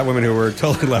number of fat women who were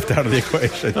totally left out of the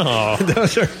equation.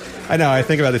 I know, I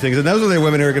think about these things. And those are the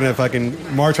women who are going to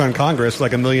fucking march on Congress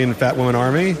like a million fat woman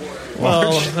army.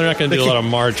 Well, they're not going to do a lot of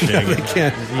marching. No, they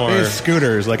can't. They have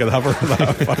scooters, like a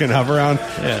fucking hover around.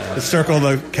 Yeah. Circle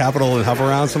the Capitol and hover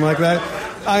around, something like that.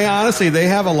 Honestly, they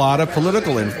have a lot of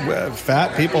political,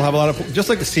 fat people have a lot of, just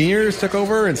like the seniors took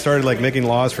over and started making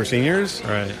laws for seniors.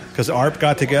 Right. Because ARP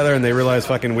got together and they realized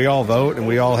we all vote and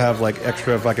we all have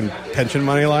extra fucking pension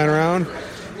money lying around.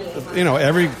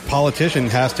 Every politician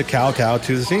has to kowtow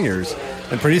to the seniors.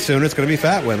 And pretty soon it's going to be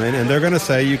fat women, and they're going to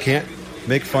say you can't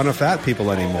make fun of fat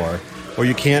people anymore. Or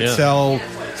you can't sell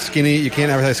you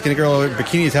can't advertise skinny girl.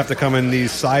 Bikinis have to come in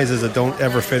these sizes that don't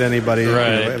ever fit anybody.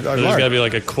 Right. There's got to be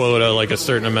a quota, a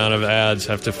certain amount of ads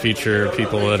have to feature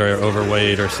people that are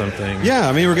overweight or something. Yeah,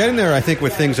 I mean, we're getting there, I think,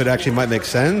 with things that actually might make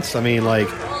sense. I mean,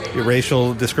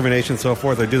 racial discrimination and so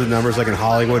forth. They do the numbers in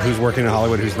Hollywood, who's working in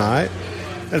Hollywood, who's not.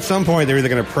 At some point, they're either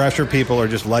going to pressure people or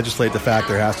just legislate the fact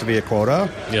there has to be a quota.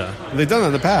 Yeah. And they've done it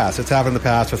in the past. It's happened in the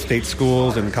past with state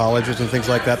schools and colleges and things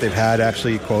like that. They've had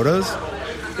actually quotas.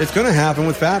 It's going to happen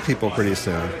with fat people pretty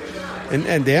soon.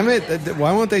 And damn it,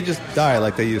 why won't they just die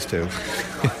like they used to?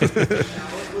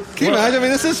 Can you imagine? I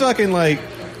mean, this is fucking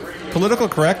political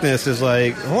correctness is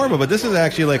horrible, but this is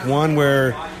actually one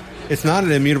where it's not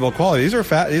an immutable quality.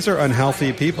 These are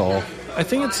unhealthy people. I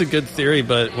think it's a good theory,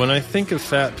 but when I think of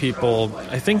fat people,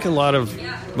 I think a lot of...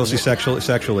 Mostly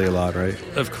sexually a lot, right?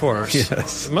 Of course.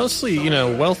 Yes. Mostly,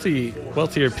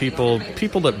 wealthier people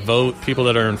that vote, people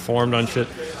that are informed on shit.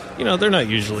 they're not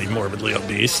usually morbidly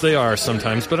obese. They are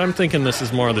sometimes, but I'm thinking this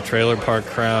is more of the trailer park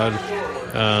crowd.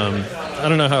 I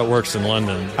don't know how it works in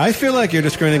London. I feel like you're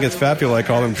discriminating against fat people. I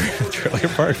call them trailer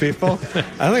park people. I don't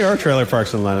think there are trailer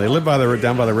parks in London. They live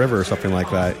down by the river or something like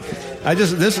that.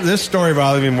 This story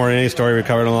bothers me more than any story we've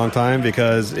covered in a long time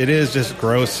because it is just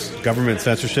gross government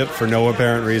censorship for no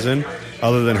apparent reason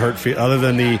other than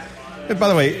and by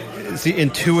the way, it's the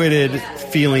intuited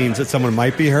feelings that someone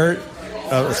might be hurt,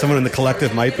 someone in the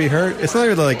collective might be hurt. It's not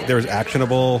even like there was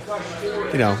actionable,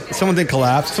 someone didn't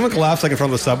collapse. Someone collapsed like in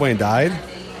front of the subway and died.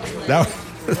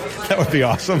 That would be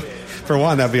awesome. For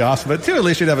one, that'd be awesome. But two, at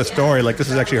least you'd have a story like this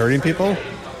is actually hurting people.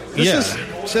 This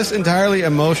is just entirely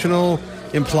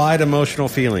implied emotional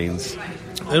feelings.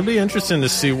 It'll be interesting to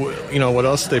see, what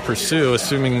else they pursue,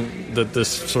 assuming that this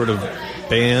sort of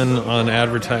ban on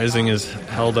advertising is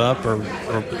held up, or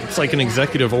it's like an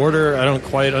executive order. I don't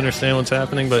quite understand what's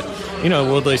happening, but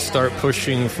will they start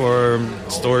pushing for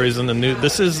stories in the news?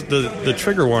 This is the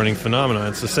trigger warning phenomenon.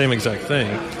 It's the same exact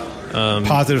thing.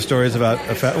 Positive stories about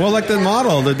like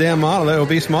the damn model, the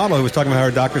obese model who was talking about how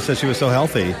her doctor said she was so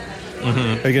healthy. Mm-hmm.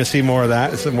 Are you going to see more of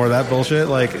that? More of that bullshit?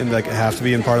 It has to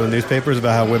be in part of the newspapers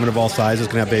about how women of all sizes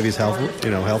can have babies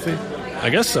healthy? I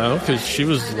guess so, because she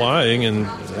was lying, and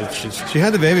she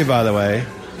had the baby, by the way.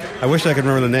 I wish I could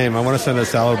remember the name. I want to send a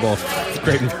salad bowl,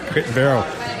 Crate and Barrel.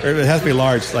 It has to be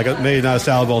large. Maybe not a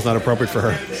salad bowl is not appropriate for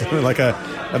her. Something like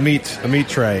a meat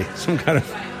tray, some kind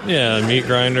of. Yeah, a meat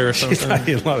grinder or something. She's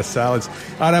eating a lot of salads. All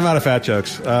right, I'm out of fat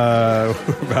jokes. We're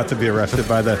about to be arrested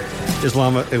by the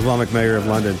Islamic mayor of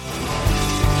London.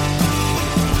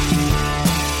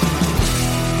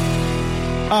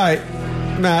 All right,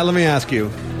 Matt, let me ask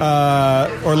you.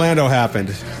 Orlando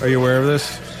happened. Are you aware of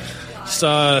this?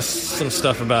 Saw some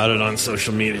stuff about it on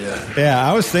social media. Yeah,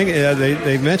 I was thinking,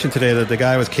 they mentioned today that the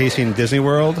guy was casing Disney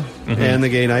World and the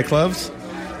gay nightclubs.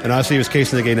 And obviously he was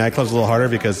casing the gay nightclubs a little harder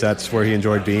because that's where he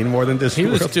enjoyed being more than Disney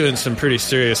World. He was doing some pretty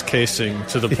serious casing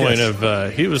to the point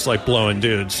of he was like blowing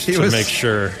dudes to make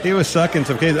sure. He was sucking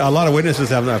some cases. A lot of witnesses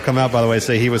have come out, by the way,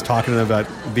 say he was talking to them about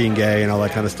being gay and all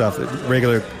that kind of stuff.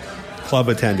 Regular club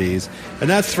attendees. And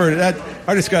that's for that.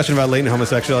 Our discussion about latent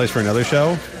homosexuality is for another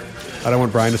show. I don't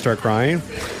want Brian to start crying.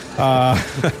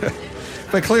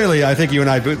 But clearly, I think you and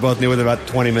I both knew within about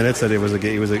 20 minutes that he was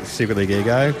a secretly gay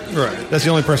guy. Right. That's the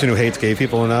only person who hates gay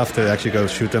people enough to actually go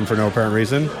shoot them for no apparent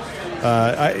reason.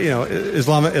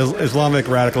 Islamic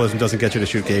radicalism doesn't get you to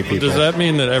shoot gay people. Does that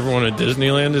mean that everyone at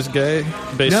Disneyland is gay?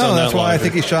 No, that's why I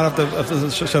think he shut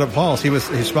up Halls. He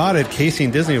spotted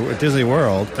casing Disney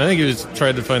World. I think he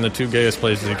tried to find the two gayest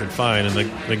places he could find, and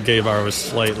the gay bar was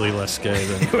slightly less gay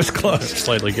than it was close.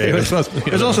 Slightly gay. It was close.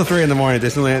 It was also 3 a.m.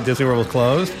 Disney World was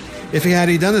closed. If he had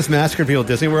done this massacre of people at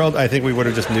Disney World, I think we would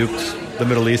have just nuked the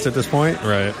Middle East at this point.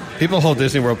 Right. People hold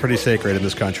Disney World pretty sacred in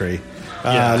this country.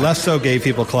 Less so gay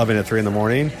people clubbing at 3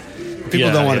 a.m.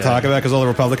 People don't want to talk about it because all the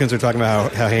Republicans are talking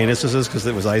about how heinous this is because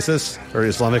it was ISIS or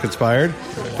Islamic inspired.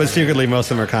 But secretly,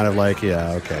 most of them are kind of like,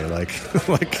 yeah, okay, like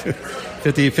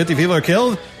 50 people are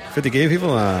killed, 50 gay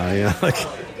people. All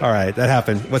right, that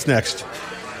happened. What's next?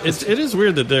 It is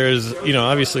weird that there is,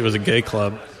 obviously it was a gay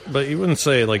club, but you wouldn't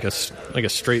say like a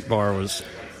straight bar was,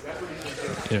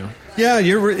 Yeah,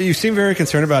 you seem very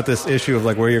concerned about this issue of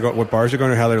like where you're what bars you're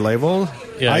going or how they're labeled.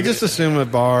 Yeah, I just assume a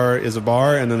bar is a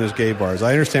bar and then there's gay bars.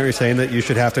 I understand what you're saying that you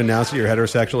should have to announce that you're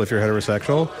heterosexual if you're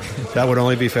heterosexual. That would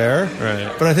only be fair.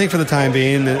 Right. But I think for the time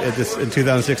being, in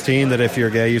 2016, that if you're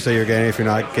gay, you say you're gay. And if you're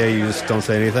not gay, you just don't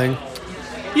say anything.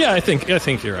 Yeah, I think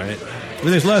you're right. I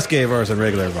mean, there's less gay bars than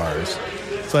regular bars.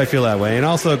 So I feel that way. And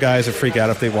also guys that freak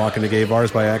out if they walk into gay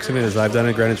bars by accident, as I've done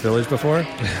in Greenwich Village before.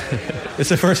 It's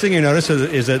the first thing you notice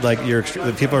is that like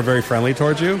that people are very friendly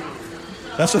towards you.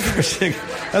 That's the first thing.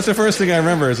 That's the first thing I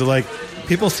remember is that, like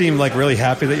people seem like really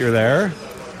happy that you're there,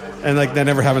 and like that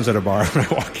never happens at a bar when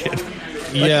I walk in.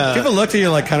 Like, people look at you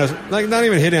like kind of like not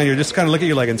even hitting on you, just kind of look at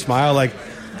you like and smile like,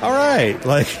 all right,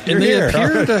 like you're and they here.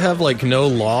 appear to have like no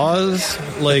laws,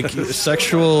 like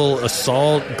sexual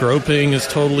assault, groping is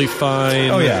totally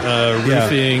fine. Oh yeah,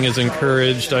 roofing is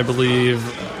encouraged, I believe.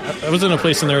 I was in a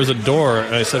place and there was a door,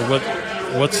 and I said,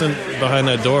 "What's behind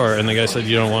that door?" And the guy said,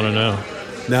 "You don't want to know."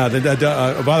 No,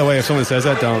 by the way, if someone says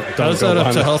that, don't. How's that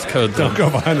up to health code? Don't go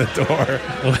behind the door.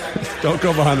 Don't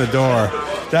go behind the door.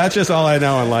 That's just all I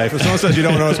know in life. If someone says you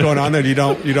don't know what's going on there, you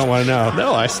don't want to know.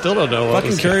 No, I still don't know.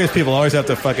 Fucking curious people always have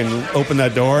to fucking open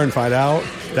that door and find out.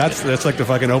 That's like the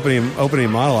fucking opening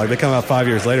monologue. They come out 5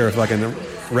 years later with fucking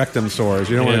rectum sores.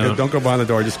 You don't want to don't go behind the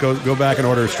door. Just go back and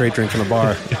order a straight drink from the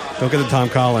bar. Don't get the Tom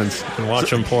Collins and watch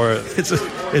them pour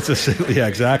it. Yeah,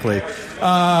 exactly.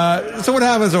 So what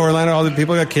happens in Orlando? All the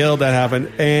people got killed. That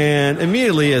happened, and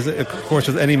immediately, as of course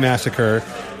with any massacre,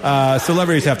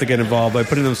 celebrities have to get involved by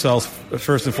putting themselves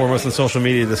first and foremost on social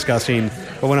media, discussing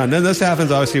what went on. Then this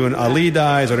happens obviously when Ali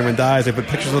dies or anyone dies. They put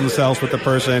pictures of themselves with the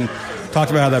person. Talked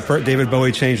about how that David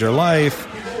Bowie changed their life,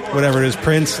 whatever it is.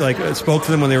 Prince spoke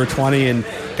to them when they were 20 and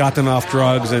got them off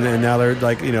drugs, and now they're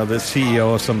the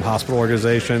CEO of some hospital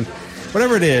organization,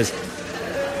 whatever it is.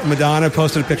 Madonna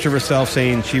posted a picture of herself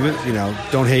saying she was,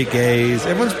 don't hate gays.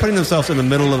 Everyone's putting themselves in the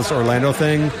middle of this Orlando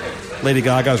thing. Lady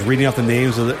Gaga was reading off the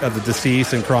names of the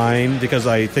deceased and crying because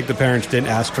I think the parents didn't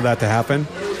ask for that to happen.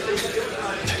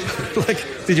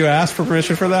 Did you ask for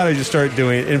permission for that, or did you start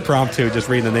doing impromptu, just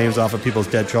reading the names off of people's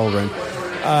dead children?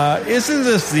 Isn't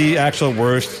this the actual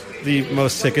worst, the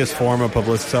most sickest form of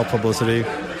self-publicity?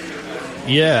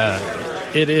 Yeah,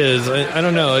 it is. I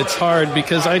don't know. It's hard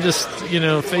because I just,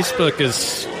 Facebook is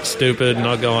stupid, and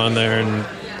I'll go on there and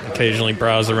occasionally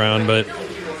browse around, but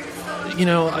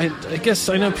I guess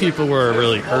I know people were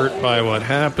really hurt by what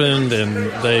happened,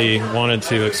 and they wanted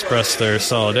to express their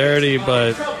solidarity,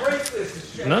 but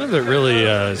none of it really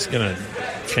is going to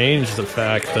change the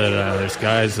fact that there's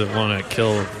guys that want to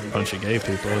kill a bunch of gay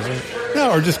people, is it?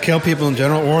 No, or just kill people in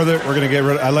general, or that we're going to get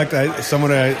rid of...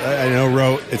 Someone I know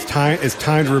wrote, it's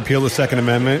time to repeal the Second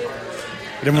Amendment.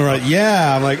 And everyone wrote,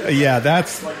 yeah. I'm like, yeah,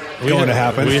 that's going to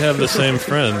happen. We have the same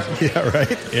friend. Yeah,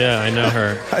 right? Yeah, I know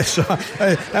her.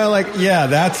 I'm like, yeah,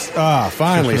 that's...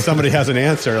 finally, somebody has an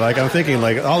answer. I'm thinking,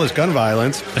 all this gun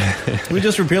violence, we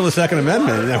just repeal the Second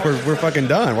Amendment, and we're fucking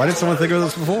done. Why didn't someone think of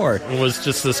this before? It was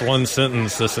just this one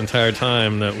sentence this entire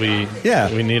time that we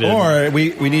needed. Or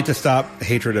we need to stop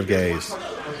hatred of gays.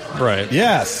 Right.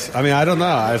 Yes. I mean, I don't know.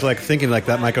 I was thinking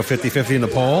that might go 50-50 in the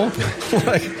poll.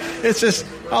 It's just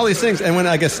all these things. And when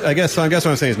I guess what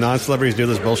I'm saying is non-celebrities do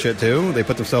this bullshit too. They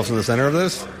put themselves in the center of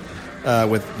this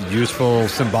with useful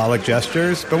symbolic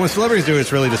gestures. But when celebrities do it,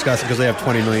 it's really disgusting because they have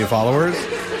 20 million followers.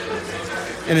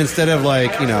 And instead of they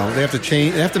have to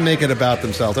change, they have to make it about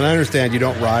themselves. And I understand you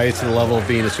don't rise to the level of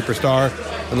being a superstar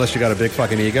unless you got a big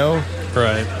fucking ego.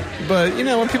 Right. But,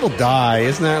 when people die,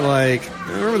 isn't that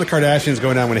remember the Kardashians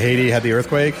going down when Haiti had the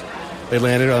earthquake? They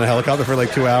landed on a helicopter for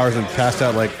 2 hours and passed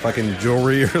out fucking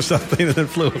jewelry or something and then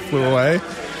flew away.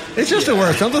 It's just the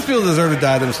worst. Some of those people deserve to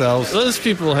die themselves. Those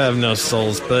people have no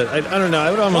souls, but I don't know.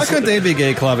 I would almost... Why couldn't they be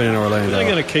gay clubbing in Orlando?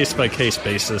 On a case-by-case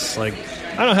basis. I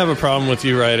don't have a problem with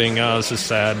you writing, this is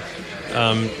sad.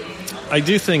 I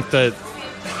do think that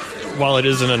while it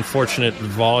is an unfortunate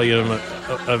volume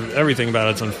of everything about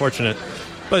it's unfortunate,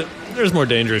 but there's more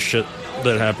dangerous shit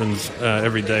that happens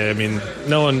every day. I mean,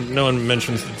 no one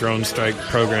mentions the drone strike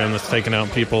program that's taking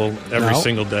out people every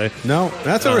single day. No,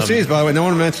 that's overseas, by the way. No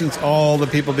one mentions all the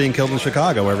people being killed in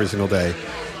Chicago every single day.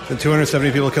 The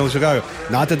 270 people killed in Chicago.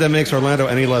 Not that makes Orlando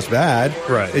any less bad.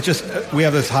 Right. It's just we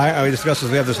have this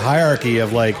we have this hierarchy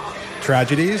of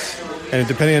tragedies, and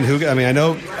depending on who. I mean,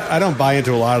 I don't buy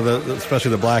into a lot of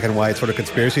especially the black and white sort of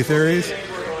conspiracy theories.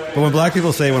 But when black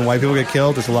people say when white people get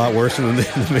killed, it's a lot worse than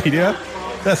the media.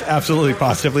 That's absolutely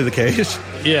positively the case.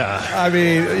 Yeah. I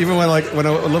mean, even when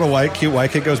a little cute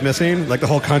white kid goes missing, the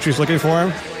whole country's looking for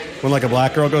him. When a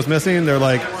black girl goes missing, they're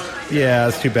like, yeah,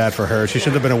 it's too bad for her. She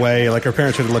should have been away. Her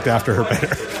parents should have looked after her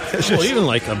better. Well, even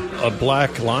a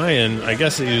black lion, I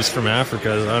guess he was from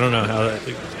Africa. I don't know how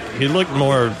he looked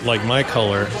more like my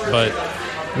color, but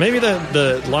maybe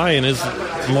the lion is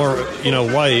more,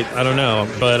 white. I don't know,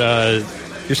 but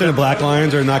you're saying black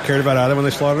lions are not cared about either when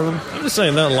they slaughter them? I'm just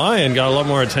saying that lion got a lot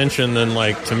more attention than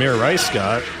Tamir Rice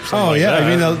got. Oh yeah, I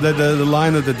mean the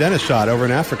lion that the dentist shot over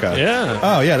in Africa. Yeah.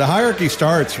 Oh yeah, the hierarchy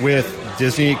starts with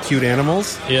Disney cute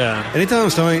animals. Yeah. Anytime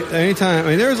someone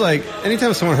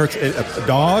hurts a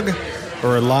dog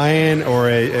or a lion or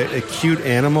a cute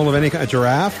animal of any kind, a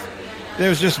giraffe,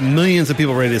 there's just millions of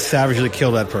people ready to savagely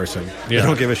kill that person. Yeah. They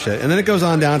don't give a shit. And then it goes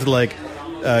on down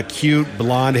to cute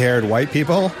blonde-haired white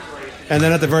people. And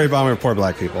then at the very bottom are poor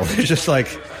black people. It's just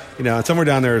and somewhere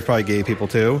down there is probably gay people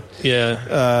too.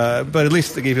 Yeah. But at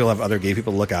least the gay people have other gay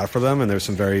people to look out for them. And there's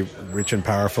some very rich and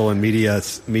powerful and media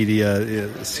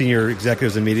senior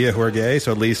executives in media who are gay.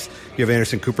 So at least you have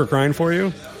Anderson Cooper crying for you.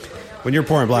 When you're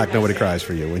poor and black, nobody cries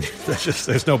for you.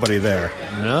 There's nobody there.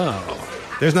 No.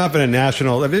 There's not been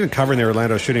I've been covering the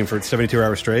Orlando shooting for 72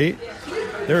 hours straight.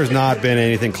 There has not been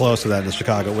anything close to that in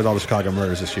Chicago with all the Chicago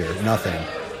murders this year. Nothing.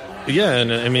 Yeah,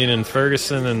 and I mean in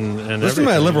Ferguson and listen to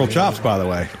my liberal chops, by the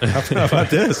way. How about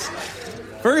this?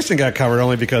 Ferguson got covered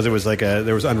only because it was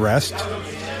there was unrest.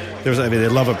 They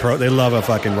love a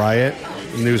fucking riot.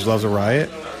 The news loves a riot.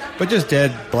 but just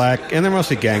dead black, and they're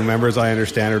mostly gang members, I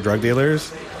understand, or drug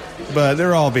dealers. But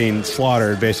they're all being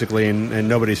slaughtered, basically, and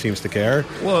nobody seems to care.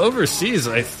 Well, overseas,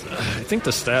 I think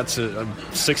the stats,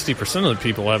 60% of the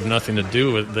people have nothing to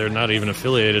do with, they're not even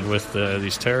affiliated with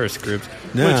these terrorist groups.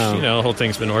 No. Which, the whole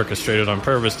thing's been orchestrated on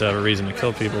purpose to have a reason to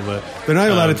kill people. But they're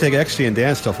not allowed to take ecstasy and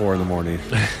dance till 4 a.m.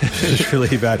 It's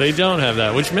really bad. They don't have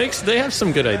that, which makes, they have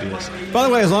some good ideas. By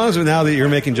the way, as long as now that you're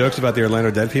making jokes about the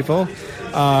Orlando dead people,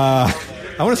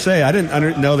 I want to say I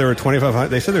didn't know there were 2,500.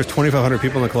 They said there's 2,500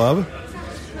 people in the club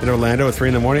in Orlando at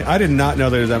 3 a.m. I did not know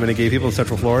there was that many gay people in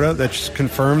Central Florida. That just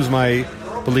confirms my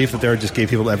belief that there are just gay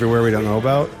people everywhere we don't know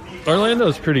about.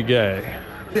 Orlando's pretty gay.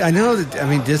 I know that, I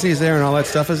mean, Disney's there and all that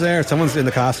stuff is there. Someone's in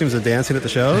the costumes and dancing at the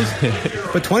shows.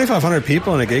 But 2,500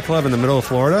 people in a gay club in the middle of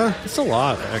Florida? That's a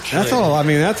lot, actually. That's a lot. I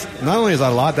mean, that's not only is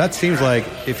that a lot, that seems like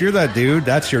if you're that dude,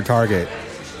 that's your target.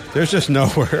 There's just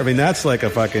nowhere. I mean, that's like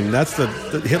that's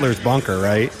the Hitler's bunker,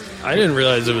 right? I didn't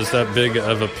realize it was that big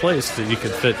of a place that you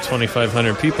could fit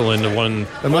 2,500 people into one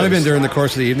place. It might have been during the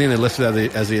course of the evening. They listed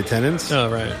as the attendance.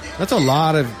 Oh, right. That's a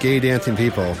lot of gay dancing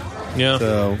people. Yeah.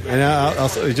 So, and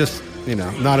also just,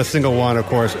 not a single one, of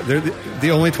course. They're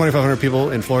the only 2,500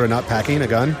 people in Florida not packing a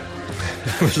gun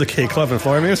was the gay club in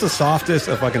Florida. I mean, it's the softest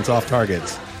of fucking soft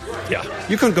targets. Yeah.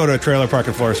 You couldn't go to a trailer park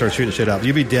in Florida and start shooting shit up.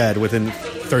 You'd be dead within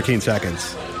 13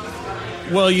 seconds.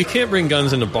 Well, you can't bring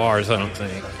guns into bars, I don't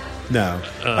think. No.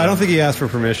 I don't think he asked for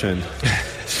permission.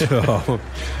 So,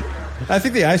 I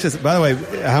think the ISIS, by the way,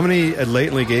 how many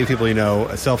latently gay people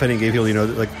self-hating gay people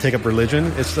like take up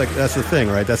religion? It's like, that's the thing,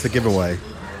 right? That's the giveaway.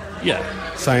 Yeah.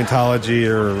 Scientology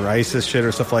or ISIS shit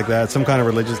or stuff like that. Some kind of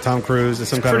religious, Tom Cruise.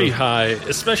 It's pretty high,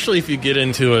 especially if you get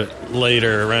into it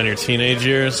later around your teenage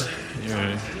years,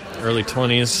 your early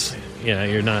 20s. Yeah,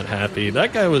 you're not happy.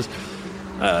 That guy was...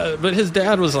 but his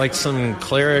dad was like some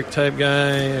cleric type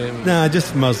guy. Nah,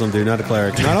 just Muslim dude, not a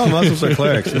cleric. Not all Muslims are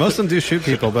clerics. Most of them do shoot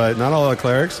people, but not all are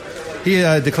clerics. He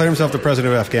declared himself the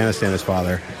president of Afghanistan, his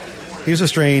father. He was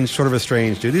sort of a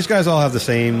strange dude. These guys all have the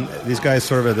same, these guys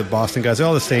sort of the Boston guys, they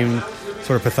all have the same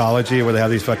sort of pathology where they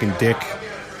have these fucking dick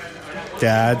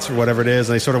dads or whatever it is,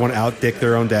 and they sort of want to out-dick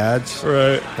their own dads.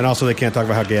 Right. And also they can't talk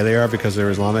about how gay they are because they're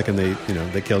Islamic and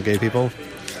they kill gay people.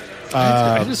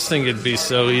 I just think it'd be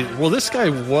so easy. Well, this guy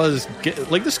was gay.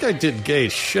 Like, this guy did gay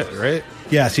shit, right?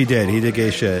 Yes, he did. He did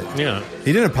gay shit. Yeah.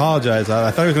 He didn't apologize.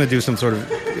 I thought he was going to do some sort of,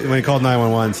 when he called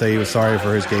 911, say he was sorry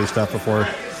for his gay stuff before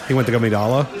he went to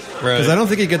Gumidala. Right. Because I don't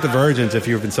think you get the virgins if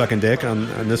you've been sucking dick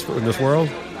in this world.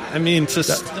 I mean,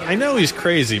 I know he's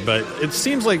crazy, but it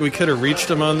seems like we could have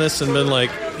reached him on this and been like,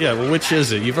 yeah, well, which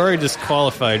is it? You've already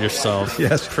disqualified yourself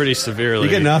pretty severely. You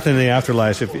get nothing in the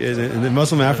afterlife. In the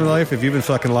Muslim afterlife, if you've been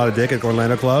sucking a lot of dick at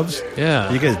Orlando clubs,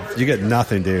 you get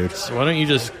nothing, dude. So why don't you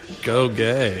just go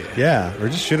gay? Yeah, or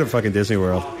just shoot up fucking Disney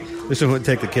World. Just wouldn't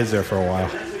take the kids there for a while.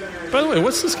 By the way,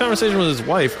 what's this conversation with his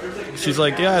wife? She's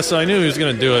like, yeah, so I knew he was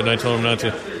going to do it, and I told him not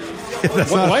to.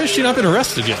 Why has she not been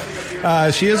arrested yet?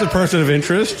 She is a person of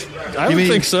interest. I would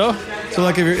think so. So,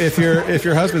 like, if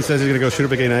your husband says he's going to go shoot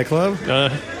up a gay nightclub,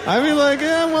 I mean, like,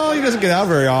 yeah, well, he doesn't get out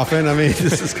very often. I mean,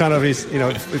 this is kind of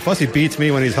plus he beats me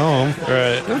when he's home.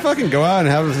 Right. Then fucking go out and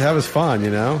have his fun,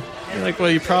 You're like, well,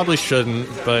 you probably shouldn't,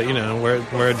 but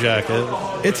wear a jacket.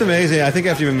 It's amazing. I think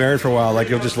after you've been married for a while, like,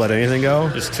 you'll just let anything go.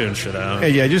 Just tune shit out.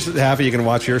 Hey, yeah, just happy you can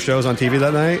watch your shows on TV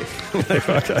that night. Like,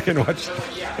 I can watch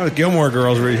Gilmore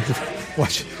Girls where you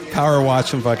watch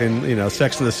some fucking,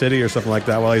 Sex in the City or something like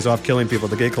that while he's off killing people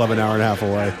at the gay club an hour and a half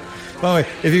away. By the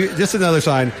way, just another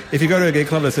sign, if you go to a gay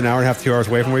club that's an hour and a half, 2 hours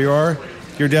away from where you are,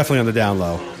 you're definitely on the down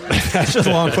low. That's just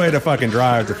a long way to fucking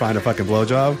drive to find a fucking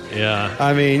blowjob. Yeah.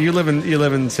 I mean, you live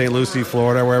in St. Lucie,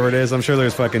 Florida, wherever it is. I'm sure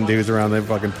there's fucking dudes around the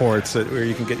fucking ports where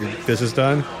you can get your business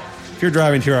done. If you're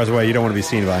driving 2 hours away, you don't want to be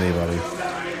seen by anybody.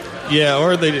 Yeah,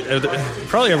 or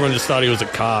probably everyone just thought he was a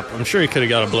cop. I'm sure he could have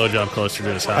got a blowjob closer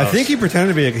to his house. I think he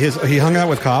pretended to be he hung out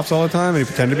with cops all the time, and he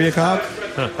pretended to be a cop.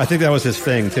 Huh. I think that was his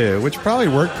thing, too, which probably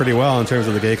worked pretty well in terms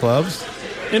of the gay clubs.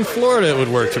 In Florida, it would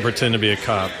work to pretend to be a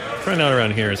cop. Probably not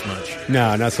around here as much.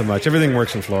 No, not so much. Everything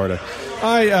works in Florida.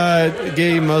 All right,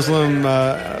 gay Muslim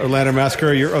Orlando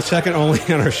massacre. You're second only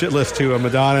on our shit list to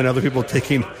Madonna and other people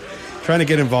trying to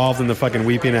get involved in the fucking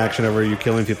weeping action over you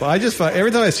killing people.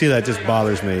 Every time I see that, it just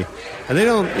bothers me. And they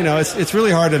don't, it's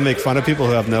really hard to make fun of people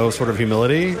who have no sort of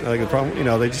humility. Like the problem,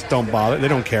 they just don't bother. They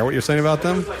don't care what you're saying about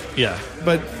them. Yeah.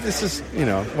 But this is,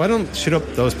 why don't shoot up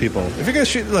those people? If you're gonna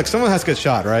shoot, look, someone has to get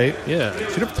shot, right? Yeah.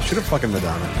 Shoot up fucking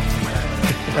Madonna.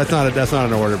 That's not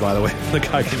an order, by the way. The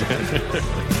guy command.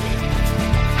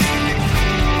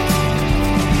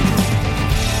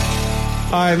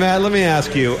 All right, Matt. Let me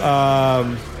ask you.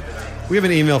 We have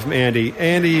an email from Andy.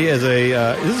 Andy is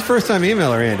this is the first time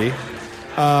emailer, Andy.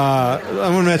 I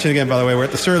want to mention again, by the way, we're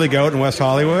at the Surly Goat in West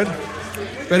Hollywood.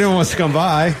 If anyone wants to come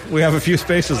by, we have a few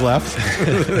spaces left.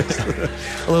 A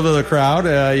little bit of the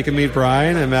crowd. You can meet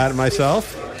Brian and Matt and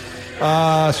myself.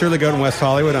 Surly Goat in West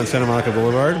Hollywood on Santa Monica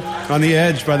Boulevard. On the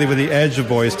edge, by the edge of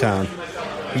Boys Town.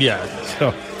 Yeah. So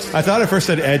I thought I first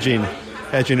said edging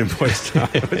in Boys Town.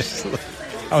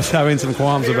 I was having some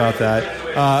qualms about that.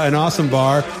 An awesome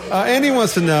bar. Andy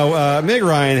wants to know, Meg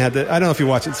Ryan had I don't know if you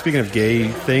watched it, speaking of gay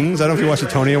things, I don't know if you watched the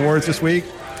Tony Awards this week.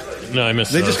 No, I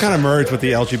missed They just kind of merged with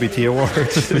the LGBT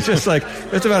awards. It's just like,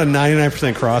 it's about a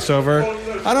 99% crossover.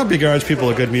 I don't begrudge people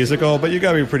a good musical, but you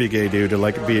got to be a pretty gay dude to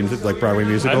like be into like Broadway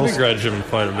musicals. I begrudge them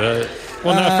quite a bit.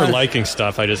 Well, not for liking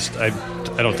stuff. I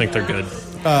don't think they're good.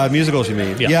 Musicals, you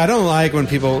mean? Yeah, I don't like when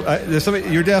people. There's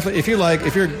something you're definitely. If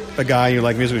you're a guy and you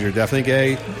like musicals, you're definitely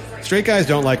gay. Straight guys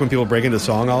don't like when people break into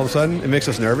song all of a sudden. It makes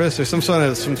us nervous. There's some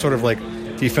sort of like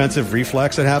defensive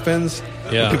reflex that happens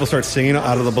when people start singing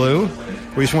out of the blue.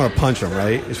 We just want to punch them,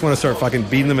 right? You just want to start fucking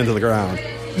beating them into the ground.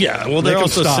 Yeah, well, they're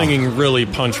also singing really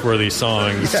punch-worthy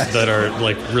songs that are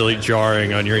like really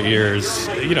jarring on your ears.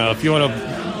 You know, if you want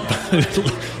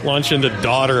to launch into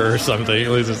Daughter or something, at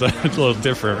least it's a little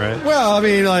different, right? Well, I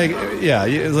mean, like, yeah,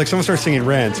 it's like someone starts singing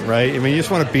Rent, right? I mean, you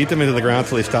just want to beat them into the ground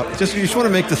until they stop. You just want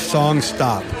to make the song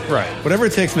stop. Right. Whatever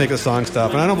it takes to make the song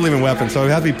stop. And I don't believe in weapons, so we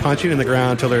have to be punching in the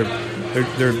ground until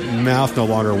their mouth no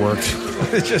longer works.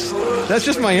 That's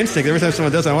just my instinct. Every time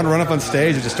someone does it, I want to run up on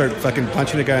stage and just start fucking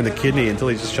punching a guy in the kidney until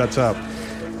he just shuts up.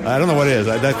 I don't know what it is.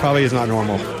 That probably is not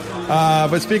normal.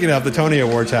 But speaking of, the Tony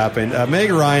Awards happened.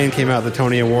 Meg Ryan came out at the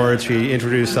Tony Awards. She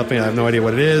introduced something. I have no idea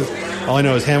what it is. All I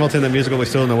know is Hamilton, the musical, we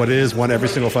still don't know what it is, won every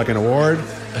single fucking award.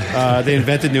 They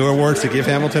invented new awards to give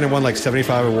Hamilton and won like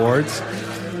 75 awards.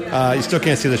 You still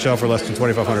can't see the show for less than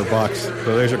 $2,500.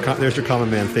 So there's your common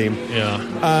man theme. Yeah.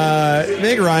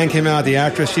 Meg Ryan came out, the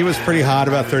actress. She was pretty hot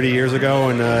about 30 years ago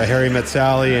in Harry Met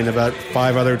Sally and about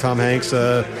 5 other Tom Hanks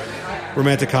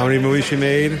romantic comedy movies she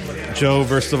made. Joe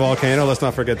versus the Volcano, let's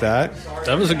not forget that.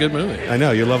 That was a good movie. I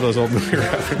know, you love those old movie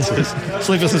references.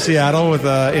 Sleepless in Seattle with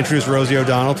introduced Rosie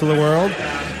O'Donnell to the world.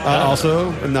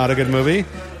 Also, not a good movie.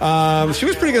 She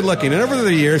was pretty good looking, and over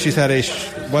the years she's had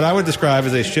what I would describe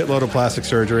as a shitload of plastic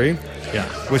surgery,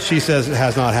 which she says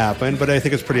has not happened, but I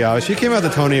think it's pretty obvious. She came out at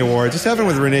the Tony Awards. This happened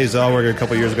with Renee Zellweger a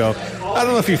couple years ago. I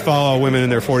don't know if you follow women in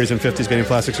their 40s and 50s getting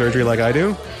plastic surgery like I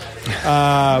do,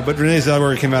 but Renee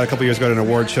Zellweger came out a couple years ago at an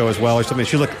award show as well or something.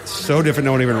 She looked so different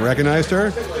no one even recognized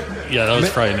her. Yeah, that was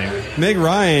frightening. Meg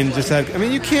Ryan just had, I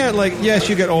mean, you can't, like, yes,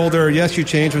 you get older, yes, you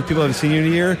change when people haven't seen you in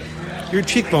a year. Your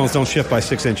cheekbones don't shift by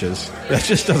 6 inches. That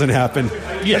just doesn't happen.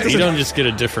 Yeah, you don't just get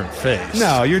a different face.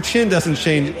 No, your chin doesn't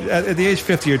change. At the age of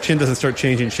 50, your chin doesn't start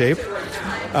changing shape.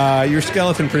 Your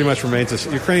skeleton pretty much remains,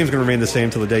 your cranium's going to remain the same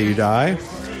till the day you die.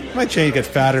 It might change, get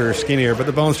fatter or skinnier, but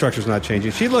the bone structure's not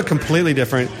changing. She looked completely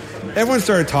different. Everyone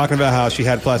started talking about how she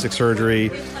had plastic surgery.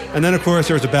 And then, of course,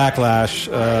 there was a backlash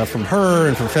from her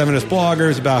and from feminist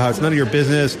bloggers about how it's none of your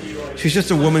business. She's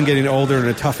just a woman getting older in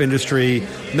a tough industry.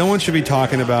 No one should be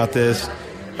talking about this.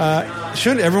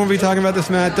 Shouldn't everyone be talking about this,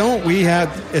 Matt? Don't we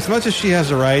have, as much as she has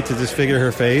the right to disfigure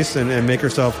her face and make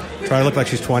herself try to look like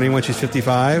she's 20 when she's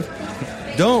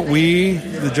 55, don't we,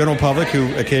 the general public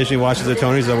who occasionally watches the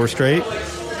Tonys, though we're straight,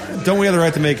 don't we have the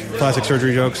right to make plastic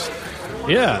surgery jokes?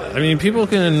 Yeah, I mean, people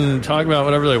can talk about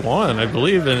whatever they want, I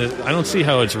believe, and I don't see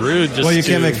how it's rude. Well, you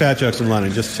can't make fat jokes in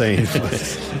London, just saying.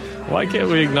 Why can't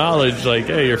we acknowledge, like,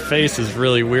 hey, your face is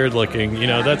really weird looking? You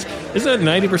know, isn't that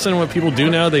 90% of what people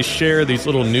do now? They share these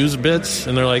little news bits,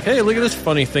 and they're like, hey, look at this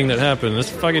funny thing that happened.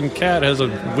 This fucking cat has a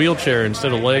wheelchair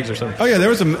instead of legs or something. Oh yeah, there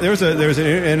was an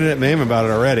internet meme about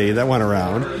it already that went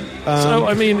around. So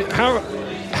I mean,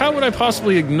 how would I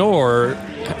possibly ignore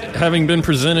having been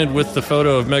presented with the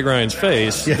photo of Meg Ryan's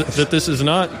face that this is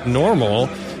not normal?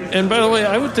 And by the way,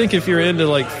 I would think if you're into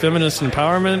like feminist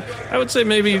empowerment, I would say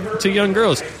maybe to young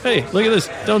girls, hey, look at this,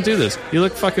 don't do this. You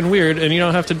look fucking weird, and you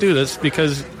don't have to do this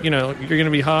because, you know, you're going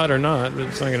to be hot or not. But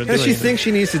it's not going to do anything. Does she think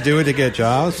she needs to do it to get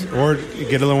jobs or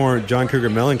get a little more John Cougar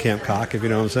Mellencamp cock, if you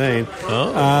know what I'm saying?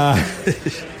 Oh.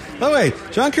 By the way,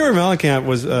 John Cougar Mellencamp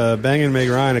was banging Meg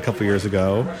Ryan a couple years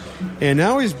ago, and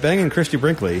now he's banging Christy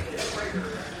Brinkley.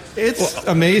 It's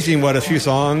amazing what a few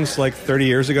songs like 30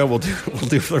 years ago will do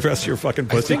for the rest of your fucking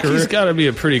pussy career. He's got to be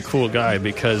a pretty cool guy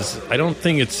because I don't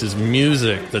think it's his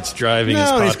music that's driving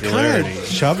his popularity. He's kind of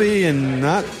chubby and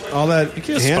not all that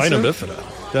He has spina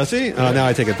bifida. Does he? Oh, now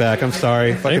I take it back. I'm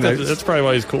sorry. I think that's probably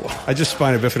why he's cool. I just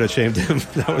spina bifida shamed him.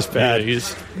 That was bad. Yeah,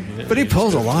 but he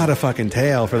pulls a lot of fucking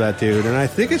tail for that dude, and I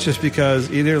think it's just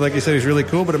because either, like you said, he's really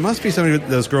cool, but it must be somebody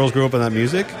those girls grew up on that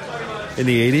music in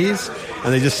the 80s.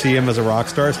 and they just see him as a rock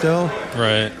star still.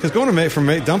 Right. Because going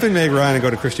to dumping Meg Ryan and go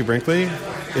to Christy Brinkley,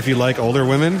 if you like older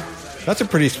women, that's a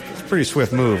pretty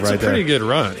swift move, right there. It's a pretty good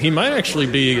run. He might actually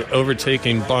be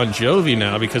overtaking Bon Jovi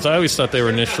now, because I always thought they were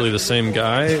initially the same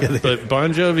guy. But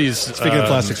Bon Jovi's speaking of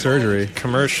plastic surgery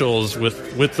commercials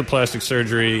with the plastic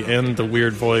surgery and the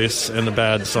weird voice and the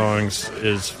bad songs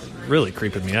is really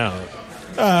creeping me out.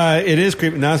 It is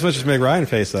creepy. Not as much as Meg Ryan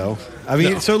face, though. I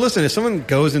mean, So listen, if someone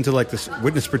goes into like this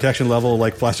witness protection level,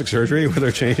 like plastic surgery, where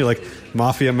they're changing, like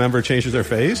mafia member changes their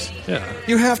face,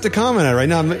 you have to comment on it. Right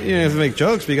now, you have to make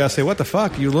jokes, but you got to say, "What the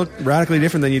fuck? You look radically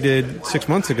different than you did 6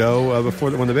 months ago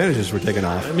when the bandages were taken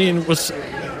off." I mean, was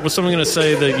someone going to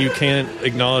say that you can't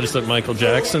acknowledge that Michael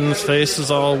Jackson's face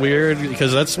is all weird?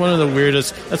 Because that's one of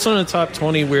the top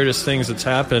 20 weirdest things that's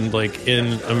happened, like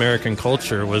in American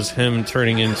culture, was him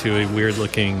turning into a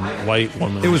weird-looking white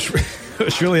woman. It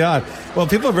was really odd. Well,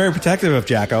 people are very protective of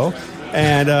Jacko,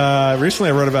 and recently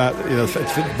I wrote about,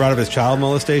 brought up his child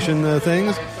molestation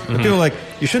things. And people are like,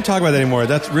 you shouldn't talk about that anymore.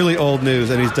 That's really old news,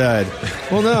 and he's dead.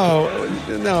 Well,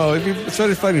 no. If you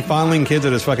started fucking fondling kids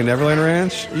at his fucking Neverland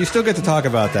Ranch, you still get to talk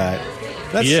about that.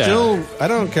 That's still, I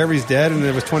don't care if he's dead and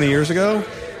it was 20 years ago.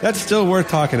 That's still worth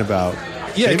talking about.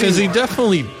 Yeah, because he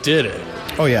definitely did it.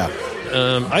 Oh, yeah.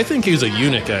 I think he was a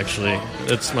eunuch, actually.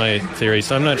 That's my theory.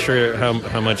 So I'm not sure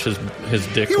how much his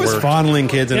dick worked. He was fondling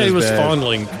kids in his bed. Yeah, he was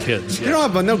fondling kids. Yeah.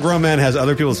 But no grown man has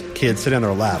other people's kids sitting on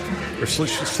their lap or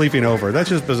sleeping over. That's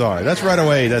just bizarre. That's right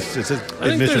away. It's I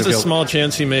think there's a small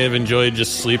chance he may have enjoyed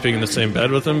just sleeping in the same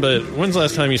bed with him, but when's the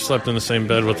last time you slept in the same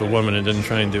bed with a woman and didn't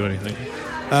try and do anything?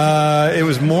 It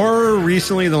was more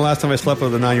recently than the last time I slept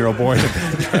with a 9-year-old boy.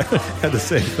 Had the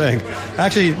same thing.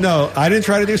 Actually, no, I didn't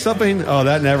try to do something. Oh,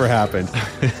 that never happened.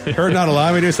 Her not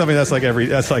allowing me to do something. That's like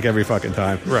every fucking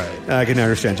time. Right. I can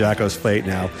understand Jacko's fate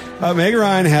now. Meg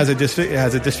Ryan has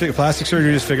a plastic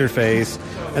surgery disfigured face,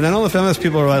 and then all the feminist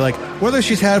people are like, whether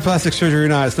she's had plastic surgery or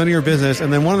not, it's none of your business.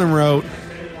 And then one of them wrote,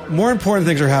 more important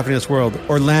things are happening in this world.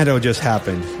 Orlando just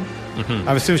happened. Mm-hmm.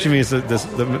 I'm assuming she means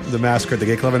the massacre at the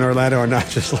gay club in Orlando, or not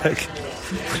just like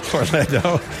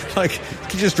Orlando. Like,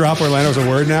 can you just drop Orlando as a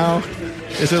word now?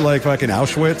 Is it like fucking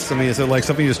Auschwitz? I mean, is it like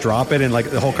something you just drop it and like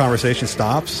the whole conversation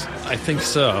stops? I think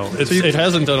so. It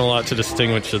hasn't done a lot to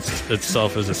distinguish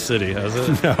itself as a city, has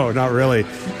it? No, not really.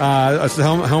 It's the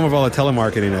home of all the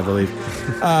telemarketing, I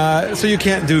believe. So you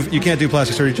can't do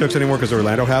plastic surgery jokes anymore because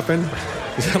Orlando happened?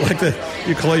 Is that like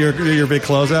your big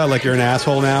closeout? Like you're an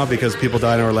asshole now because people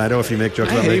died in Orlando if you make jokes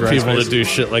about Meg Ryan's face? I hate people that do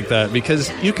shit like that, because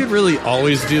you could really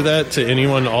always do that to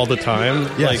anyone all the time.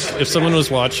 Yes. Like if someone was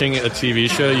watching a TV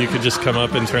show, you could just come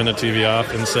up and turn the TV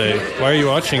off and say, why are you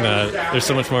watching that? There's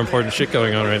so much more important shit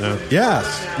going on right now.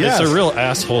 Yes. It's a real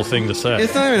asshole thing to say.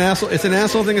 It's not even an asshole. It's an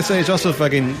asshole thing to say. It's also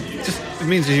fucking it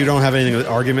means that you don't have anything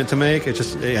argument to make. It's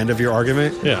just the end of your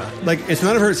argument. Yeah. Like it's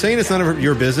none of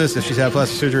your business if she's had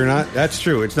plastic surgery or not. That's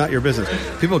true. It's not your business.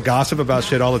 People gossip about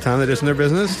shit all the time that isn't their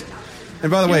business.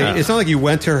 And by the way, it's not like you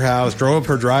went to her house, drove up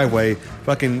her driveway,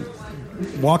 fucking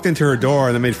walked into her door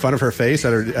and then made fun of her face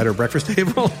at her breakfast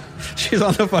table. She's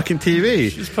on the fucking TV.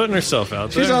 She's putting herself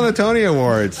out there. She's on the Tony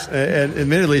Awards. And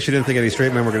admittedly, she didn't think any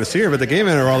straight men were going to see her, but the gay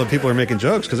men are all the people who are making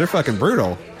jokes because they're fucking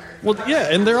brutal. Well, yeah,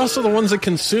 and they're also the ones that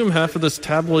consume half of this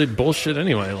tabloid bullshit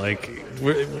anyway. Like,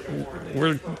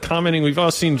 we're commenting. We've all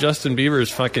seen Justin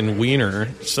Bieber's fucking wiener.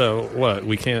 So what?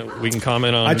 We can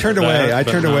comment on. I turned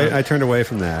away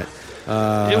from that.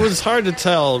 It was hard to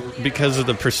tell because of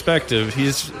the perspective.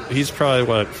 He's probably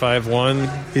what,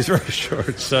 5'1"? He's very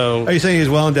short. So are you saying he's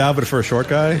well endowed, but for a short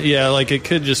guy? Yeah, like it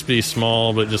could just be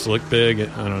small, but just look big.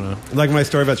 I don't know. Like my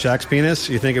story about Shaq's penis.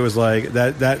 You think it was like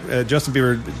that Justin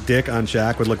Bieber dick on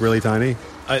Shaq would look really tiny?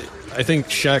 I think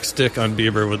Shaq's dick on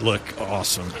Bieber would look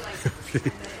awesome.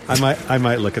 I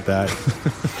might look at that.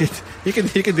 He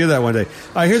can do that one day.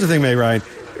 All right, here's the thing, Meg Ryan.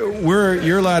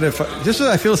 You're allowed to. Just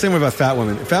I feel the same way about fat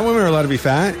women. Fat women are allowed to be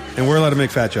fat, and we're allowed to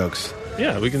make fat jokes.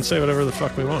 Yeah, we can say whatever the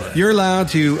fuck we want. You're allowed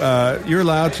to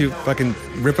fucking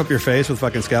rip up your face with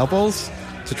fucking scalpels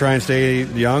to try and stay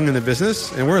young in the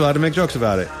business, and we're allowed to make jokes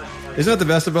about it. Isn't that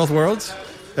the best of both worlds?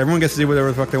 Everyone gets to do whatever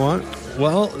the fuck they want.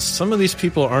 Well, some of these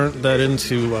people aren't that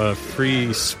into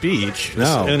free speech,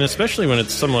 no, and especially when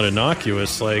it's somewhat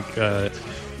innocuous, like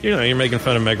you're making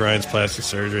fun of Meg Ryan's plastic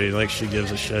surgery, like she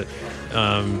gives a shit.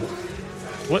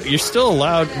 You're still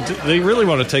allowed. They really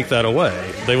want to take that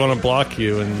away. They want to block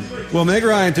you. And well, Meg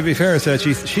Ryan, to be fair, said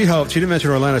she hoped. She didn't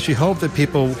mention Orlando. She hoped that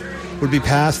people would be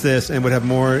past this and would have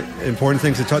more important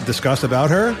things to discuss about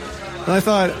her. And I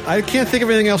thought, I can't think of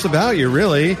anything else about you,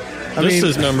 really. This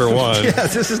is number one.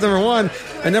 Yes, this is number one.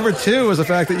 And number two was the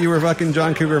fact that you were fucking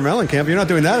John Cougar Mellencamp. You're not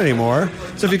doing that anymore.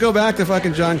 So if you go back to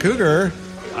fucking John Cougar,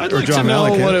 I'd or like John to know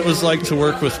Malikan. what it was like to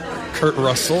work with Kurt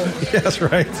Russell, Yes,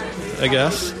 right. I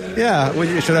guess. Yeah.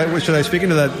 Well, should I speak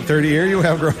into that third ear you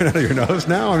have growing out of your nose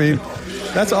now? I mean,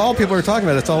 that's all people are talking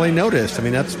about. That's all they noticed. I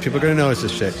mean, people are going to notice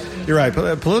this shit. You're right.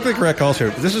 Politically correct culture.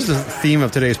 This is the theme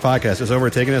of today's podcast. It's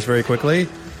overtaking us very quickly.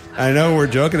 I know we're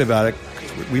joking about it.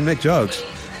 We make jokes.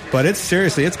 But it's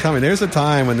coming. There's a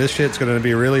time when this shit's going to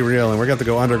be really real, and we're going to have to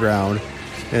go underground.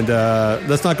 And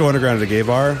let's not go underground at a gay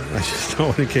bar. I just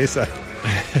don't, in case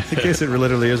it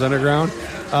literally is underground.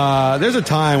 There's a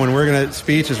time when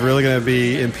speech is really going to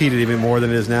be impeded even more than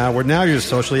it is now. Where now you're just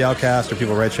socially outcast, or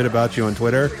people write shit about you on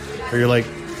Twitter, or you're like,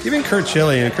 even Kurt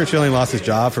Schilling. And Kurt Schilling lost his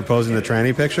job for posing the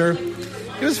tranny picture.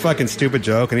 It was a fucking stupid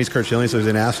joke, and he's Kurt Schilling, so he's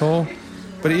an asshole.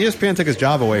 But ESPN took his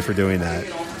job away for doing that,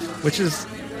 which is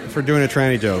for doing a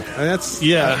tranny joke. And that's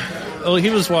Well, he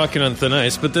was walking on thin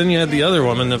ice, but then you had the other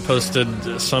woman that posted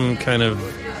some kind of,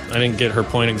 I didn't get her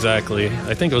point exactly.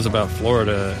 I think it was about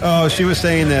Florida. Oh, she was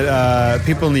saying that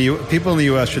people in the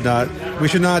U.S. should not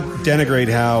denigrate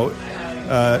how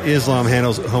Islam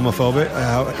handles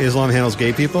how Islam handles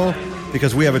gay people,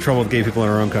 because we have a trouble with gay people in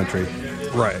our own country.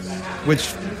 Right.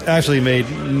 Which actually made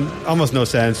almost no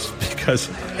sense, because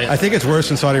I think it's worse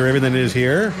in Saudi Arabia than it is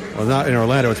here. Well, not in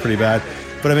Orlando, it's pretty bad.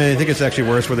 But I mean, I think it's actually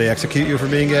worse where they execute you for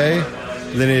being gay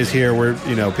than it is here, where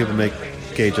people make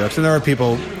gay jokes. And there are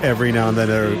people every now and then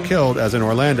that are killed, as in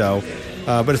Orlando,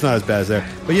 but it's not as bad as there.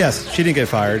 But yes, she didn't get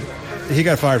fired. He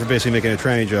got fired for basically making a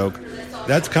tranny joke.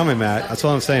 That's coming, Matt. That's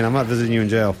all I'm saying. I'm not visiting you in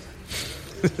jail.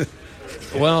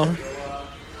 Well,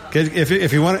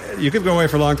 if you want, you could go away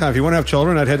for a long time. If you want to have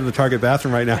children, I'd head to the Target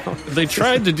bathroom right now. They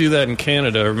tried to do that in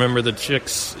Canada. Remember, the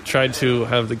chicks tried to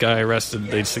have the guy arrested.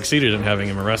 They succeeded in having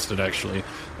him arrested, actually.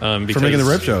 Because for making the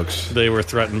rip jokes. They were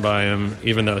threatened by him,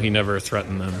 even though he never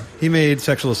threatened them. He made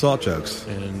sexual assault jokes.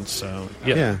 And so,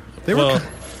 they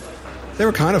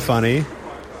were kind of funny.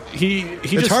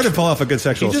 It's hard to pull off a good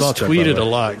sexual assault joke. He just tweeted a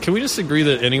lot. Can we just agree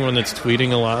that anyone that's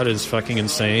tweeting a lot is fucking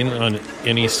insane on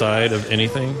any side of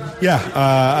anything?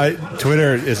 Yeah.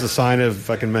 Twitter is a sign of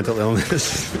fucking mental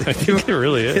illness. I think it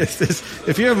really is.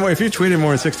 If you tweeted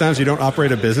more than 6 times, you don't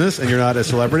operate a business, and you're not a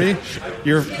celebrity,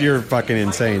 you're fucking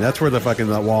insane. That's where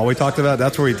the wall we talked about,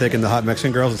 that's where you're taking the hot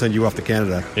Mexican girls and send you off to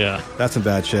Canada. Yeah. That's some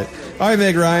bad shit. All right,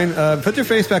 Meg Ryan, put your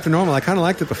face back to normal. I kind of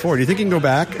liked it before. Do you think you can go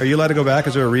back? Are you allowed to go back?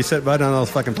 Is there a reset button on all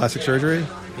this fucking plastic surgery?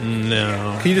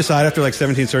 No. Can you decide after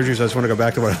 17 surgeries, I just want to go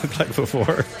back to what I looked like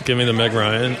before? Give me the Meg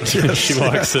Ryan. Yes, she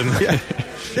walks in.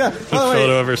 Yeah. A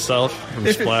photo of herself from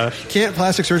Splash. Can't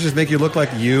plastic surgeons make you look like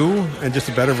you and just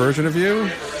a better version of you?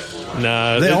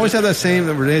 Nah. They always have that same,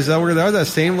 Renee Zellweger, they have that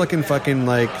same looking fucking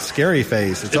scary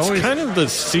face. It's always kind of the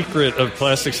secret of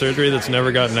plastic surgery that's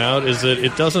never gotten out, is that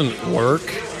it doesn't work,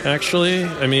 actually.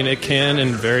 I mean, it can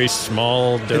in very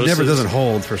small doses. It never doesn't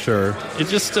hold, for sure. It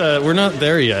just, we're not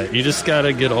there yet. You just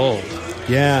gotta get old.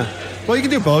 Yeah. Well, you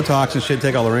can do Botox and shit,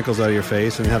 take all the wrinkles out of your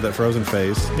face and have that frozen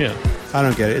face. Yeah. I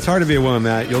don't get it. It's hard to be a woman,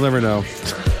 Matt. You'll never know.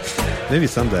 Maybe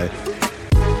someday.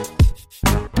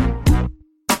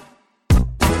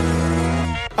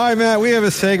 All right, Matt, we have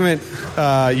a segment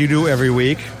you do every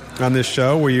week on this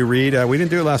show where you read. We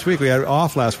didn't do it last week. We had it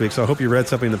off last week, so I hope you read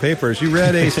something in the papers. You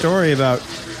read a story about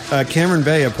Cameron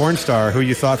Bay, a porn star who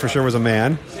you thought for sure was a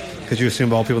man, because you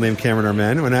assumed all people named Cameron are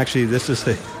men, when actually this is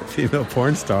a female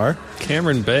porn star.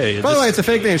 Cameron Bay. By the way, it's a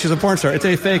fake name. She's a porn star. It's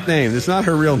a fake name. It's not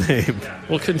her real name.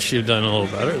 Well, couldn't she have done a little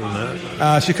better than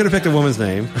that? She could have picked a woman's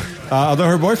name. Although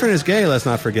her boyfriend is gay, let's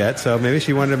not forget. So maybe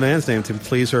she wanted a man's name to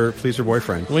please her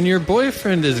boyfriend. When your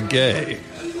boyfriend is gay,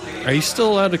 are you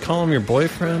still allowed to call him your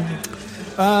boyfriend?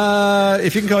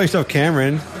 If you can call yourself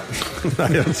Cameron, I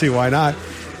don't see why not.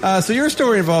 So your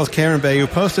story involves Cameron Bay, who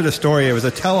posted a story. It was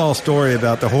a tell-all story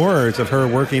about the horrors of her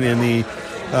working in the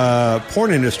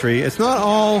porn industry. It's not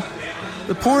all...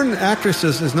 The porn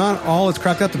actresses is not all it's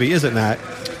cracked up to be, is it, Matt?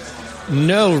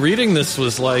 No, reading this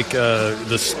was like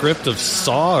the script of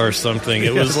Saw or something.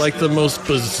 It was like the most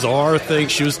bizarre thing.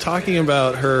 She was talking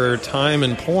about her time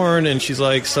in porn, and she's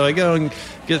like, so I go and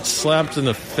get slapped in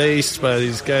the face by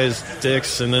these guys'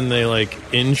 dicks, and then they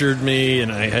injured me,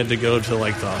 and I had to go to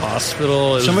the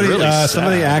hospital. It was really sad.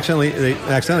 Somebody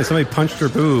accidentally punched her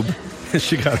boob, and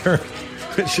she got hurt.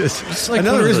 Which is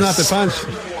another reason not to punch.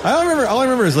 All I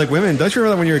remember is women. Don't you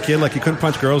remember that when you were a kid, you couldn't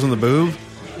punch girls in the boob?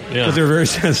 Yeah. Because they were very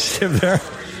sensitive there.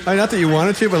 I mean, not that you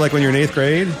wanted to, but when you're in 8th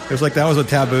grade, it was that was a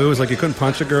taboo. It was you couldn't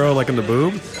punch a girl in the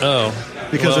boob. Oh.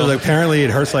 Because apparently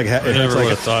it hurts like hell. I never would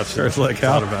have thought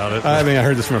about it. I mean, I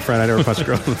heard this from a friend. I never punched a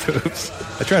girl in the boobs.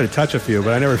 I tried to touch a few,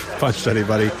 but I never punched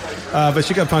anybody. But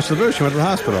she got punched in the boob. She went to the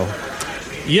hospital.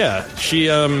 Yeah. She,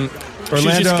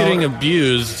 She's just getting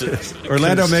abused.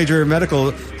 Orlando Major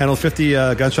Medical handled 50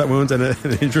 gunshot wounds and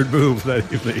an injured boob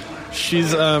that evening.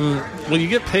 She's well, you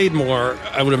get paid more,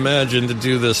 I would imagine, to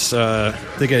do this.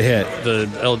 They get hit.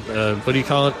 What do you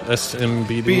call it?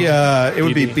 SMBD. It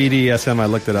would be BDSM. I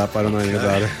looked it up. I don't know anything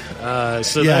about it.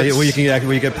 So yeah, where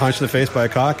you get punched in the face by a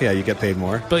cock. Yeah, you get paid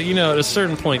more. But at a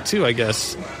certain point too, I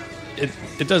guess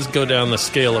it does go down the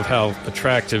scale of how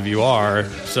attractive you are.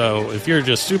 So if you're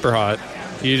just super hot,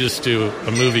 you just do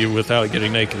a movie without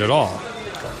getting naked at all.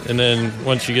 And then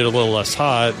once you get a little less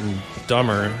hot and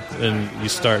dumber, then you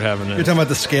start having You're talking about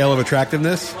the scale of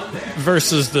attractiveness?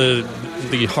 Versus the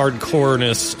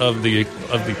hardcoreness of the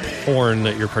porn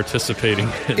that you're participating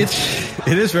in. It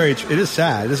is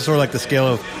sad. This is sort of like the scale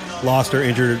of lost or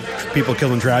injured people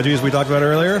killed in tragedies we talked about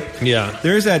earlier. Yeah.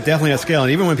 There is definitely a scale.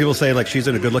 And even when people say, like, she's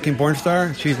a good-looking porn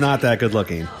star, she's not that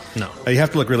good-looking. No. You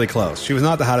have to look really close. She was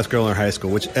not the hottest girl in her high school,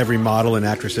 which every model and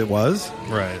actress it was.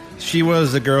 Right. She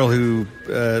was a girl who,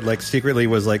 secretly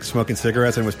was, smoking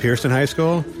cigarettes and was pierced in high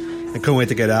school and couldn't wait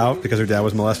to get out because her dad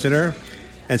was molesting her.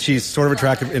 And she's sort of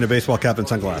attractive in a baseball cap and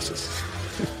sunglasses.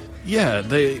 Yeah,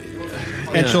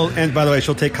 And by the way,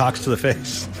 she'll take cocks to the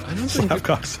face. I don't slap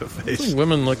cocks to the face.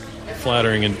 Women look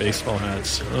flattering in baseball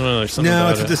hats. I don't know. There's something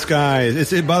about it's a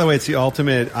disguise. By the way, it's the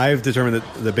ultimate. I've determined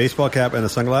that the baseball cap and the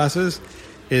sunglasses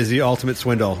is the ultimate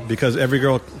swindle because every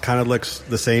girl kind of looks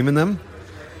the same in them.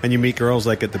 And you meet girls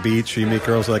at the beach, or you meet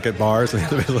girls at bars, and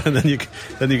then you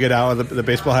get out, and the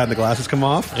baseball hat and the glasses come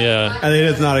off. Yeah, and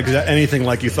it's not anything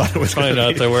like you thought it was. Find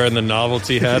out they're wearing the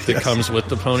novelty hat that comes with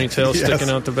the ponytail sticking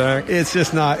out the back. It's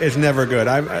just not. It's never good.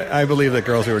 I believe that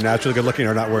girls who are naturally good looking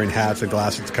are not wearing hats and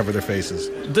glasses to cover their faces.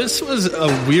 This was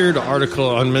a weird article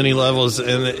on many levels,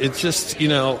 and it just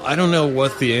I don't know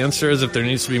what the answer is. If there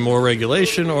needs to be more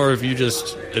regulation, or if you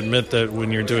just admit that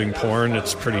when you're doing porn,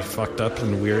 it's pretty fucked up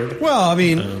and weird. Well, I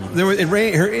mean.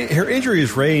 Her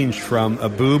injuries ranged from a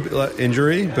boob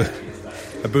injury,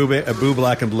 a boob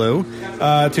black and blue,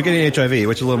 to getting HIV,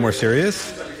 which is a little more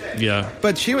serious. Yeah,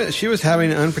 but she was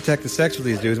having unprotected sex with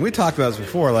these dudes, and we talked about this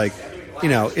before.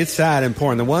 It's sad in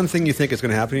porn. The one thing you think is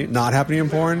going to happen, not happening in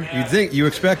porn, you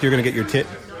expect you're going to get your tit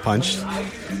punched.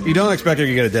 You don't expect you're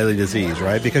going to get a deadly disease,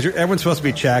 right? Because everyone's supposed to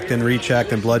be checked and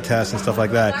rechecked and blood tests and stuff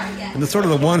like that. And it's sort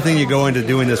of the one thing you go into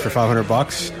doing this for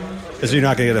 $500. Is you're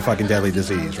not going to get a fucking deadly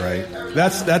disease, right?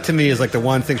 That to me is the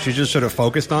one thing she just should have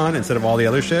focused on instead of all the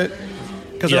other shit.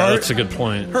 That's a good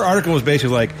point. Her article was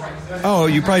basically oh,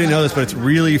 you probably didn't know this, but it's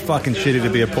really fucking shitty to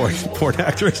be a porn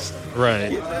actress.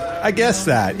 Right. I guess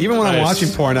that. Even when I'm watching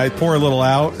porn, I pour a little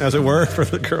out, as it were, for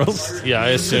the girls. Yeah, I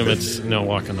assume it's no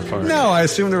walk in the park. No, I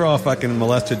assume they're all fucking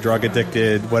molested, drug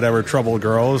addicted, whatever, troubled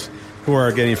girls who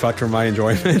are getting fucked for my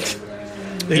enjoyment.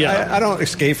 I don't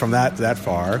escape from that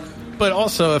far. But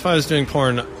also, if I was doing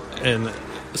porn, and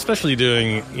especially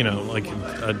doing,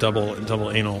 a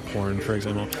double anal porn, for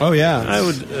example. Oh, yeah. I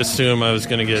would assume I was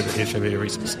going to get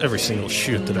HIV every single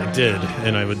shoot that I did,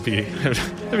 and I'd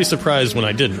be surprised when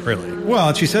I didn't, really.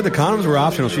 Well, she said the condoms were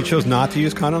optional. She chose not to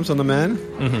use condoms on the men.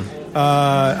 Mm-hmm.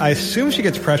 I assume she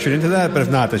gets pressured into that, but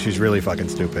if not, then she's really fucking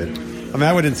stupid. I mean,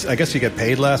 I guess you get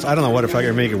paid less. I don't know if I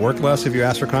can make it work less if you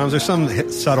ask for condoms. There's some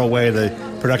subtle way the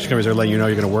production companies are letting you know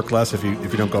you're going to work less if you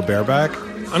don't go bareback.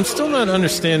 I'm still not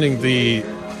understanding the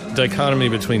dichotomy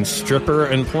between stripper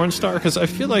and porn star, because I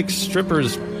feel like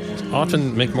strippers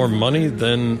often make more money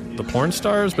than the porn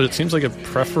stars, but it seems like a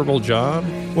preferable job.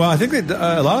 Well, I think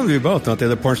a lot of them do both, don't they?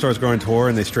 The porn stars go on tour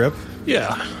and they strip.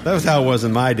 Yeah. That was how it was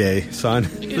in my day, son.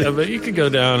 Yeah, but you could go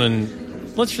down and...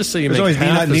 Let's just say you There's make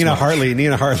always Nina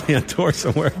Hartley on tour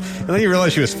somewhere. And then you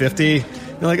realize she was 50. You're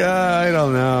like, I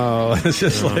don't know. It's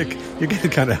just you're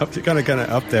getting kind of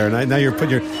up there. And now you're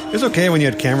putting it's okay when you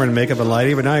had camera and makeup and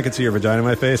lighting, but now I can see your vagina in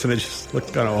my face and it just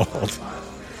looks kind of old.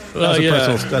 Well,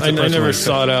 I never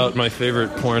sought out my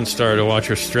favorite porn star to watch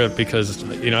her strip because,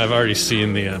 I've already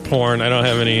seen the porn. I don't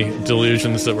have any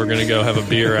delusions that we're going to go have a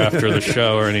beer after the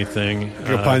show or anything.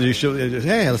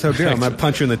 Hey, let's have a beer. I'm going to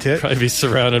punch you in the tit. Probably be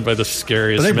surrounded by the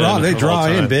scariest men They draw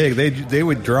in big. They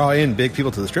would draw in big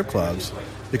people to the strip clubs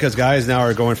because guys now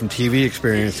are going from TV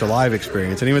experience to live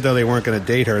experience. And even though they weren't going to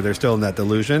date her, they're still in that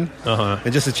delusion. Uh-huh.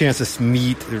 And just a chance to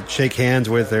meet or shake hands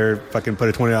with or fucking put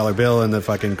a $20 bill in the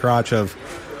fucking crotch of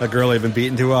a girl they've been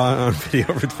beaten to on video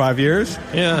for 5 years.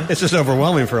 Yeah. It's just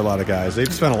overwhelming for a lot of guys.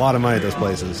 They've spent a lot of money at those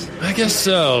places. I guess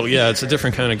so. Yeah, it's a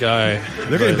different kind of guy.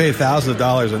 They're getting paid thousands of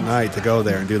dollars a night to go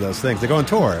there and do those things. They go on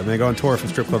tour. They go on tour from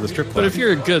strip club to strip club. But if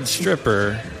you're a good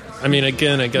stripper... I mean,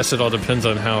 again, I guess it all depends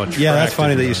on how attractive. Yeah, that's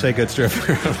funny that you say good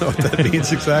stripper. I don't know what that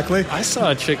means exactly. I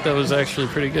saw a chick that was actually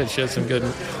pretty good. She had some good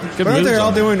moves. Aren't they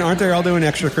all doing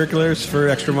extracurriculars for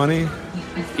extra money?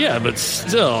 Yeah, but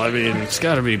still, I mean, it's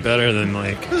got to be better than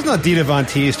like. This is not Dita Von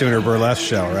Teese doing her burlesque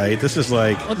show, right? This is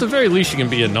like. Well, at the very least, you can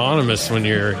be anonymous when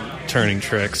you're turning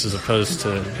tricks, as opposed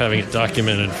to having it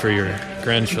documented for your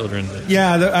grandchildren.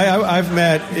 Yeah, I've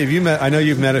met. I know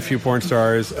you've met a few porn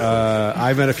stars.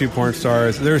 I've met a few porn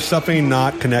stars. There's something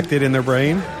not connected in their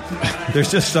brain. There's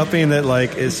just something that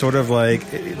like is sort of like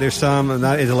there's some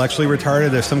not intellectually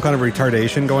retarded. There's some kind of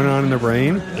retardation going on in their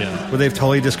brain where they've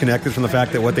totally disconnected from the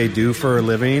fact that what they do for a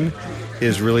living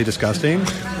is really disgusting.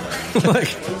 Like,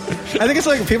 I think it's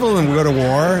like people who go to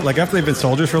war, like after they've been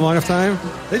soldiers for a long enough time,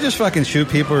 they just fucking shoot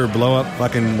people or blow up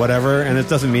fucking whatever, and it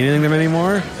doesn't mean anything to them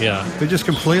anymore. Yeah, they're just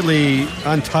completely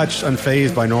untouched,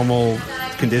 unfazed by normal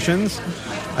conditions.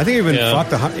 I think you've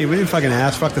been fucking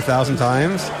ass fucked 1,000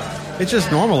 times. It's just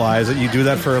normalized that you do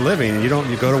that for a living. You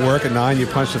go to work at 9, you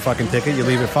punch the fucking ticket, you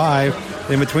leave at 5.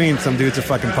 In between, some dudes have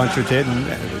fucking punched your tit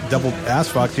and double ass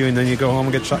fucked you, and then you go home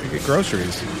and get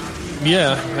groceries.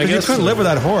 Yeah, I guess you couldn't live with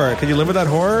that horror. Could you live with that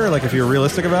horror? Like if you're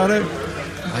realistic about it?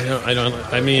 I don't.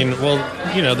 I mean,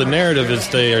 well, you know, the narrative is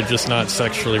they are just not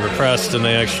sexually repressed and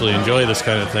they actually enjoy this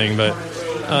kind of thing. But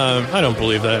I don't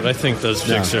believe that. I think those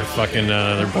chicks are fucking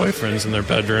their boyfriends in their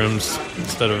bedrooms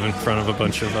instead of in front of a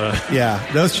bunch of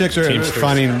those chicks are teamsters.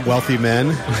 Finding wealthy men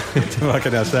to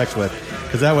fucking have sex with.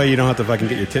 Because that way you don't have to fucking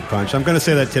get your tit punched. I'm going to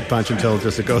say that tit punch until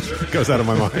it goes out of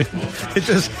my mind.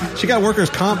 She got workers'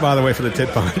 comp, by the way, for the tit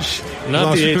punch.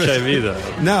 Not the HIV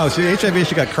though. No, HIV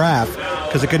she got craft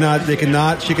because she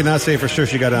could not say for sure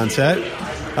she got it on set,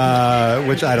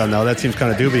 which I don't know. That seems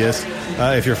kind of dubious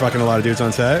if you're fucking a lot of dudes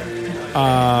on set.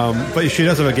 But she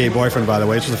does have a gay boyfriend, by the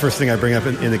way, which is the first thing I bring up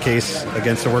in the case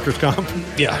against the workers' comp.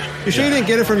 Yeah. You sure you didn't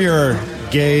get it from your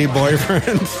gay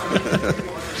boyfriend?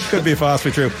 Could be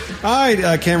possibly true. All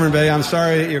right, Cameron Bay, I'm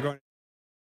sorry that you're going.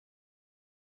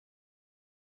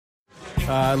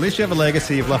 At least you have a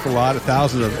legacy. You've left a lot,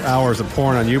 thousands of hours of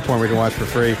porn on YouPorn we can watch for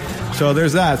free. So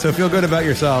there's that. So feel good about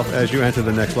yourself as you enter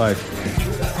the next life.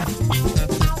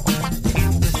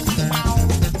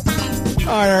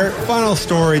 All right, our final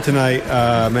story tonight,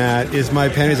 Matt, is my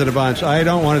panties in a bunch. I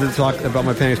don't want to talk about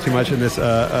my panties too much in this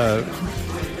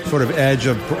sort of edge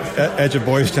of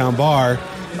Boys Town bar.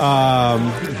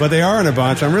 But they are in a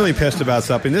bunch. I'm really pissed about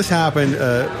something. This happened,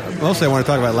 mostly I want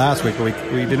to talk about last week, but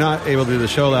we did not able to do the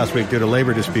show last week due to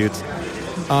labor disputes.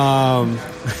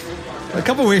 A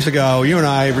couple of weeks ago, you and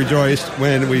I rejoiced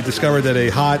when we discovered that a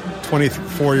hot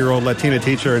 24-year-old Latina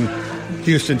teacher in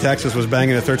Houston, Texas was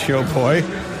banging a 13-year-old boy.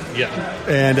 Yeah.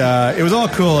 And it was all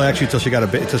cool, actually, until she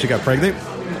got pregnant.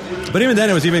 But even then,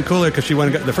 it was even cooler because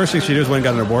the first thing she did was went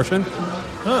and got an abortion.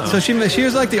 Oh. So she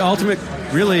was like the ultimate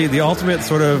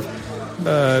sort of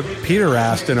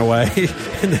pederast in a way.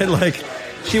 And then like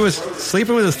she was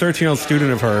sleeping with this 13-year-old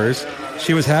student of hers.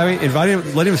 She was letting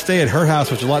him stay at her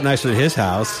house, which is a lot nicer than his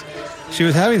house. She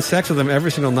was having sex with him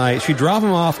every single night. She'd drop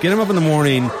him off, get him up in the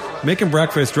morning, make him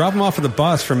breakfast, drop him off at the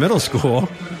bus for middle school.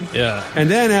 Yeah. And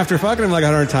then after fucking him like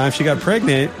 100 times, she got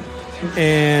pregnant,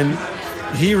 and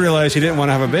he realized he didn't want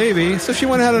to have a baby, so she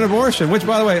went and had an abortion, which,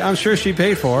 by the way, I'm sure she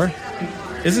paid for.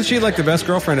 Isn't she like the best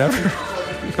girlfriend ever?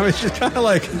 I mean, she's kind of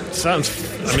like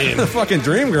the fucking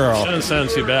dream girl. Doesn't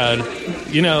sound too bad.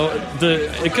 You know,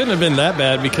 it couldn't have been that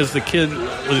bad because the kid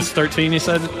was 13. You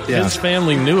said his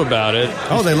family knew about it.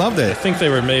 Oh, they loved it. I think they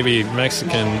were maybe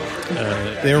Mexican.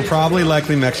 They were probably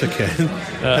likely Mexican.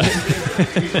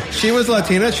 She was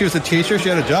Latina. She was a teacher. She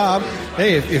had a job.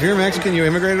 Hey, if you're Mexican, you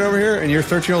immigrated over here, and your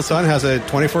 13-year-old son has a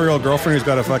 24-year-old girlfriend who's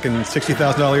got a fucking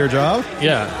 $60,000 a year job.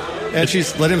 Yeah. And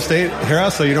she's let him stay at her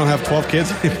house so you don't have 12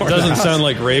 kids anymore. It doesn't sound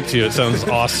like rape to you. It sounds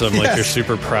awesome. Like you're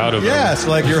super proud of him. Yes,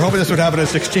 like you're hoping this would happen at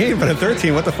 16, but at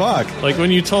 13, what the fuck? Like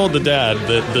when you told the dad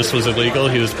that this was illegal,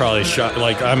 he was probably shocked.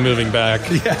 Like, I'm moving back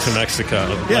to Mexico.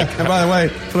 Yeah, like, and by the way,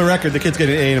 for the record, the kid's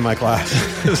getting an A in my class.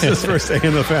 This is his first A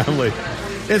in the family.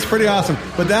 It's pretty awesome.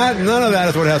 But none of that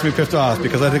is what has me pissed off,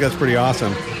 because I think that's pretty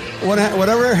awesome.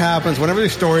 Whatever happens, whenever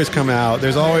these stories come out,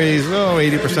 there's always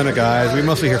 80% of guys. We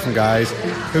mostly hear from guys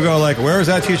who go like, "Where was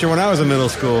that teacher when I was in middle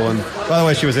school?" And by the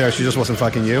way, she was there. She just wasn't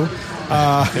fucking you.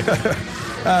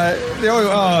 They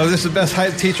always, this is the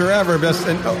best teacher ever.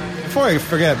 Before I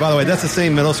forget, by the way, that's the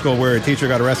same middle school where a teacher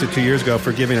got arrested 2 years ago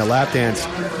for giving a lap dance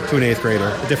to an 8th grader,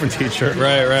 a different teacher.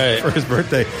 Right. For his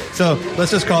birthday. So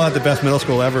let's just call that the best middle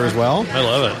school ever as well. I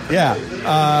love it. Yeah.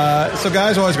 So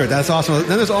guys are always great. That's awesome.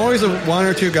 Then there's always one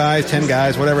or two guys, 10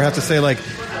 guys, whatever, have to say like,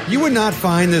 you would not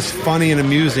find this funny and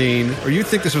amusing, or you'd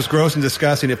think this was gross and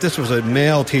disgusting if this was a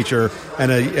male teacher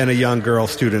and a young girl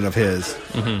student of his.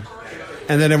 Mm-hmm.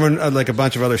 And then everyone, like a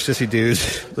bunch of other sissy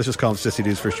dudes, let's just call them sissy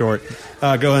dudes for short,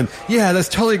 going, yeah, that's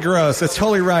totally gross. That's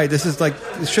totally right. This is like,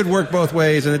 it should work both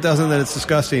ways, and it doesn't, then it's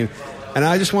disgusting. And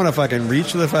I just want to fucking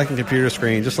reach to the fucking computer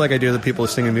screen, just like I do the people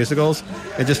who sing in musicals,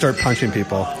 and just start punching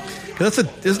people. Because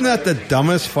isn't that the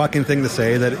dumbest fucking thing to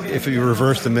say, that if you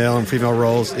reverse the male and female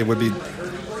roles, it would be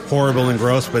horrible and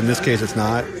gross, but in this case it's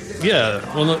not? Yeah.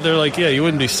 Well, they're like, yeah, you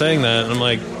wouldn't be saying that. And I'm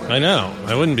like, I know.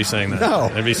 I wouldn't be saying that. No.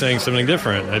 I'd be saying something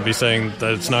different. I'd be saying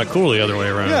that it's not cool the other way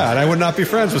around. Yeah, and I would not be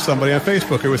friends with somebody on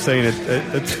Facebook who was saying a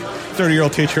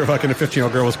 30-year-old teacher fucking a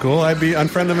 15-year-old girl was cool. I'd be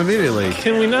unfriend them immediately.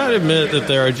 Can we not admit that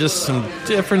there are just some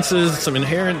differences, some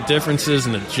inherent differences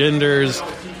in the genders?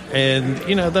 And,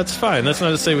 that's fine. That's not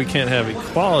to say we can't have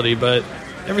equality, but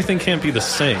everything can't be the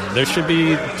same. There should be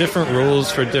different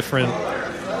rules for different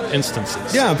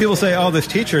instances. Yeah, and people say, oh, this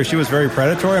teacher, she was very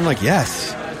predatory. I'm like,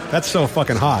 yes, that's so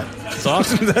fucking hot. It's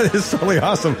awesome. That is totally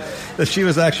awesome. That she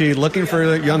was actually looking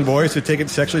for young boys to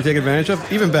sexually take advantage of.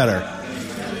 Even better.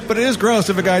 But it is gross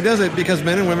if a guy does it, because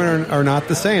men and women are not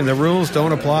the same. The rules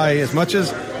don't apply. As much as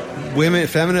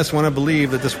feminists want to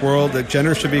believe that this world, that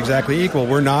genders should be exactly equal,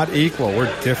 we're not equal.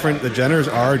 We're different. The genders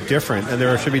are different. And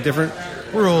there should be different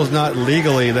rules, not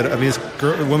legally.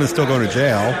 Women still going to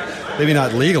jail. Maybe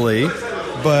not legally.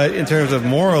 But in terms of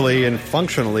morally and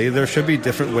functionally, there should be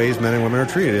different ways men and women are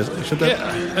treated.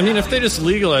 Yeah, I mean, if they just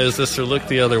legalize this or look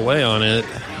the other way on it,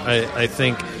 I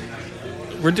think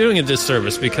we're doing a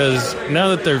disservice, because now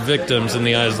that they're victims in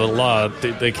the eyes of the law,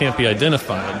 they can't be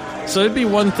identified. So it'd be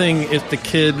one thing if the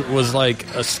kid was like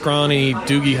a scrawny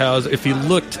Doogie Howser, if he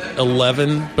looked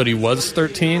 11 but he was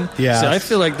 13. Yeah. See, I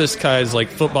feel like this guy's like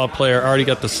football player, already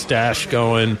got the stash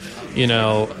going.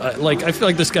 I feel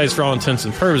like this guy's, for all intents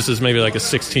and purposes, maybe like a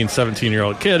 16,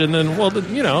 17-year-old kid. And then,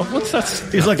 what's that?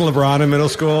 He's like LeBron in middle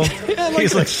school. Yeah,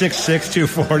 he's like 6'6",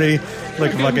 240,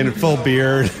 like fucking full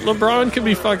beard. LeBron could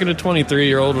be fucking a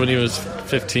 23-year-old when he was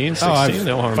 15, 16. I'm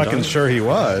no harm fucking done. sure he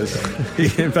was.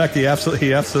 In fact, he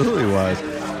absolutely was.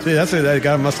 See, that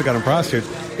guy must have got him prostitutes.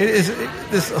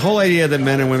 This whole idea that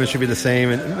men and women should be the same.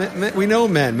 And we know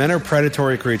men are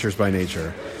predatory creatures by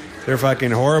nature. They're fucking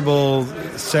horrible,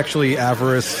 sexually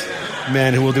avarice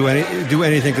men who will do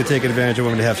anything to take advantage of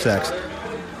women to have sex.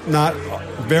 Not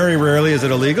very rarely is it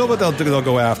illegal, but they'll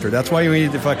go after. That's why you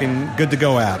need the fucking Good to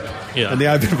Go app, and the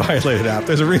I've Been Violated app.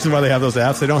 There's a reason why they have those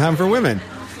apps. They don't have them for women.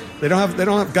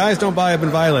 Guys don't buy I've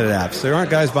Been Violated apps. There aren't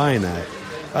guys buying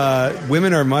that.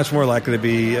 Women are much more likely to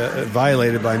be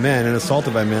violated by men and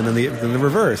assaulted by men than the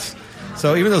reverse.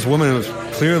 So even though this woman was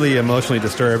clearly emotionally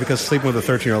disturbed, because sleeping with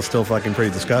a 13-year-old is still fucking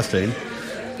pretty disgusting.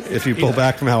 If you pull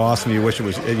back from how awesome you wish it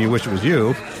was, and you wish it was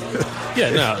you.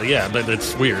 But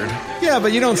it's weird. Yeah,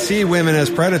 but you don't see women as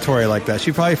predatory like that.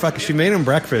 She made him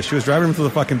breakfast. She was driving him to the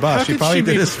fucking bus. She probably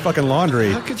did his fucking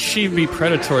laundry. How could she be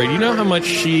predatory? You know how much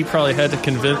she probably had to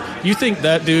convince? You think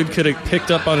that dude could have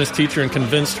picked up on his teacher and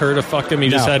convinced her to fuck him? He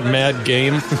just had mad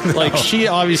game? No. Like, she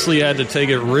obviously had to take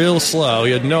it real slow.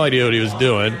 He had no idea what he was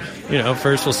doing.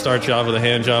 First we'll start you off with a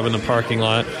hand job in the parking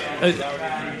lot.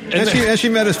 And she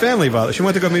met his family. She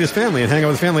went to go meet his family and hang out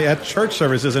with his family at church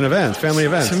services and events, family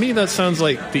events. To me, that sounds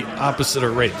like the opposite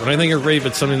of rape. When I think of rape,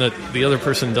 it's something that the other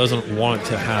person doesn't want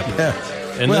to happen.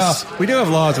 Yeah. We do have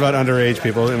laws about underage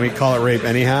people, and we call it rape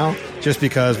anyhow, just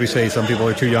because we say some people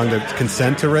are too young to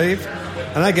consent to rape.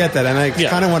 And I get that, and I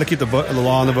kind of want to keep the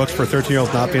law on the books for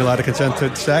 13-year-olds not being allowed to consent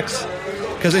to sex,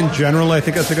 because in general, I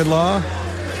think that's a good law.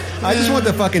 I just want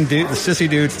the sissy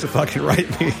dudes to fucking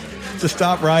write me. To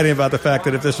stop writing about the fact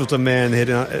that if this was a man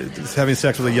having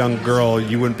sex with a young girl,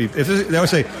 you wouldn't be. They always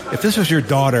say, if this was your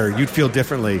daughter, you'd feel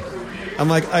differently. I'm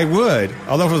like, I would.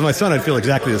 Although if it was my son, I'd feel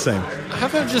exactly the same. How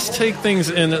about just take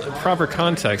things in proper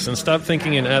context and stop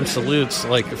thinking in absolutes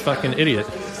like a fucking idiot?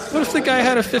 What if the guy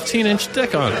had a 15-inch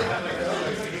dick on him?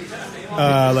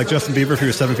 Like Justin Bieber, if he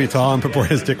was 7 feet tall and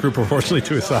his dick grew proportionally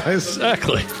to his size?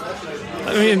 Exactly.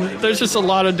 I mean, there's just a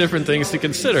lot of different things to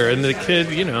consider. And the kid,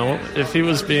 if he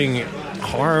was being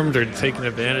harmed or taken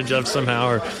advantage of somehow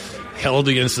or held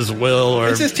against his will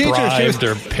or bribed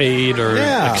or paid or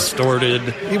extorted.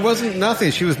 He wasn't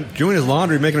nothing. She was doing his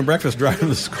laundry, making him breakfast, driving him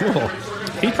to school.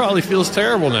 He probably feels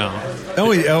terrible now.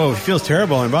 He feels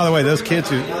terrible. And by the way, those kids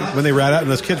when they rat out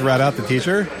the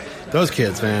teacher, those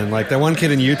kids, man. Like that one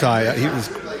kid in Utah,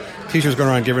 teacher was going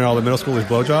around giving all the middle schoolers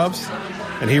blowjobs.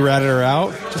 And he ratted her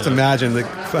out. Just imagine the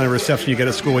kind of reception you get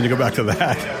at school when you go back to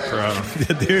that.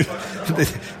 Bro. Dude,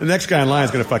 the next guy in line is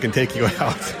going to fucking take you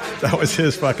out. That was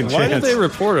his fucking chance. Why did they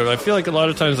report it? I feel like a lot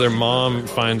of times their mom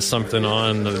finds something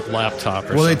on the laptop or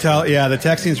something. They tell, the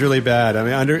texting's really bad. I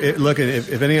mean,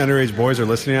 if any underage boys are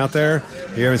listening out there,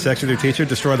 you're having sex with your teacher,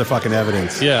 destroy the fucking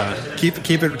evidence. Yeah. Keep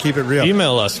it real.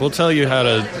 Email us. We'll tell you how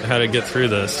to get through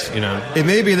this, It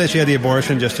may be that she had the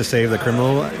abortion just to save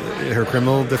her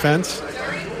criminal defense.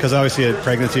 because obviously a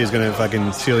pregnancy is going to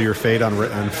fucking seal your fate on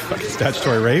fucking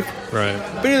statutory rape. Right.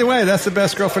 But either way, that's the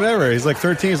best girlfriend ever. He's like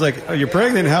 13. He's like, oh, you're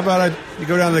pregnant? How about you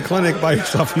go down to the clinic, buy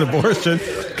yourself an abortion,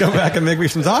 come back and make me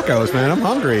some tacos, man. I'm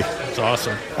hungry. It's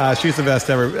awesome. She's the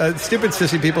best ever. Stupid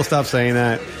sissy people, stop saying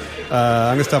that.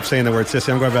 I'm going to stop saying the word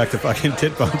sissy. I'm going back to fucking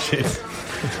tit punching.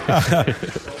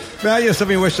 Matt, you have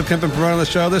something you wish to pimp and promote on the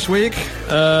show this week?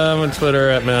 I'm on Twitter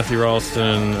at Matthew Ralston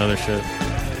and other shit.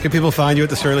 Can people find you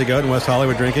at the Surly Goat in West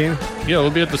Hollywood drinking? Yeah,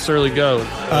 we'll be at the Surly Goat.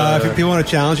 If people want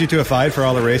to challenge you to a fight for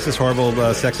all the racist, horrible,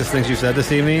 sexist things you said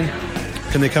this evening,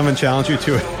 can they come and challenge you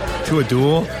to a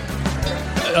duel?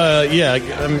 Yeah,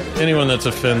 anyone that's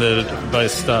offended by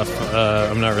stuff,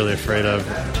 I'm not really afraid of.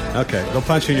 Okay, they'll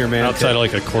punch you in your man outside of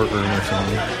like a courtroom or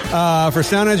something. For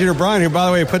sound engineer Brian, who, by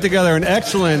the way, put together an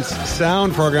excellent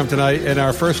sound program tonight in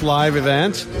our first live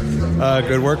event.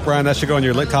 Good work, Brian. That should go on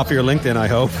your top of your LinkedIn, I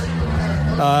hope.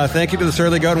 Thank you to the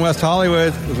Surly Goat in West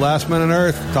Hollywood. Last Man on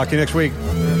Earth. Talk to you next week.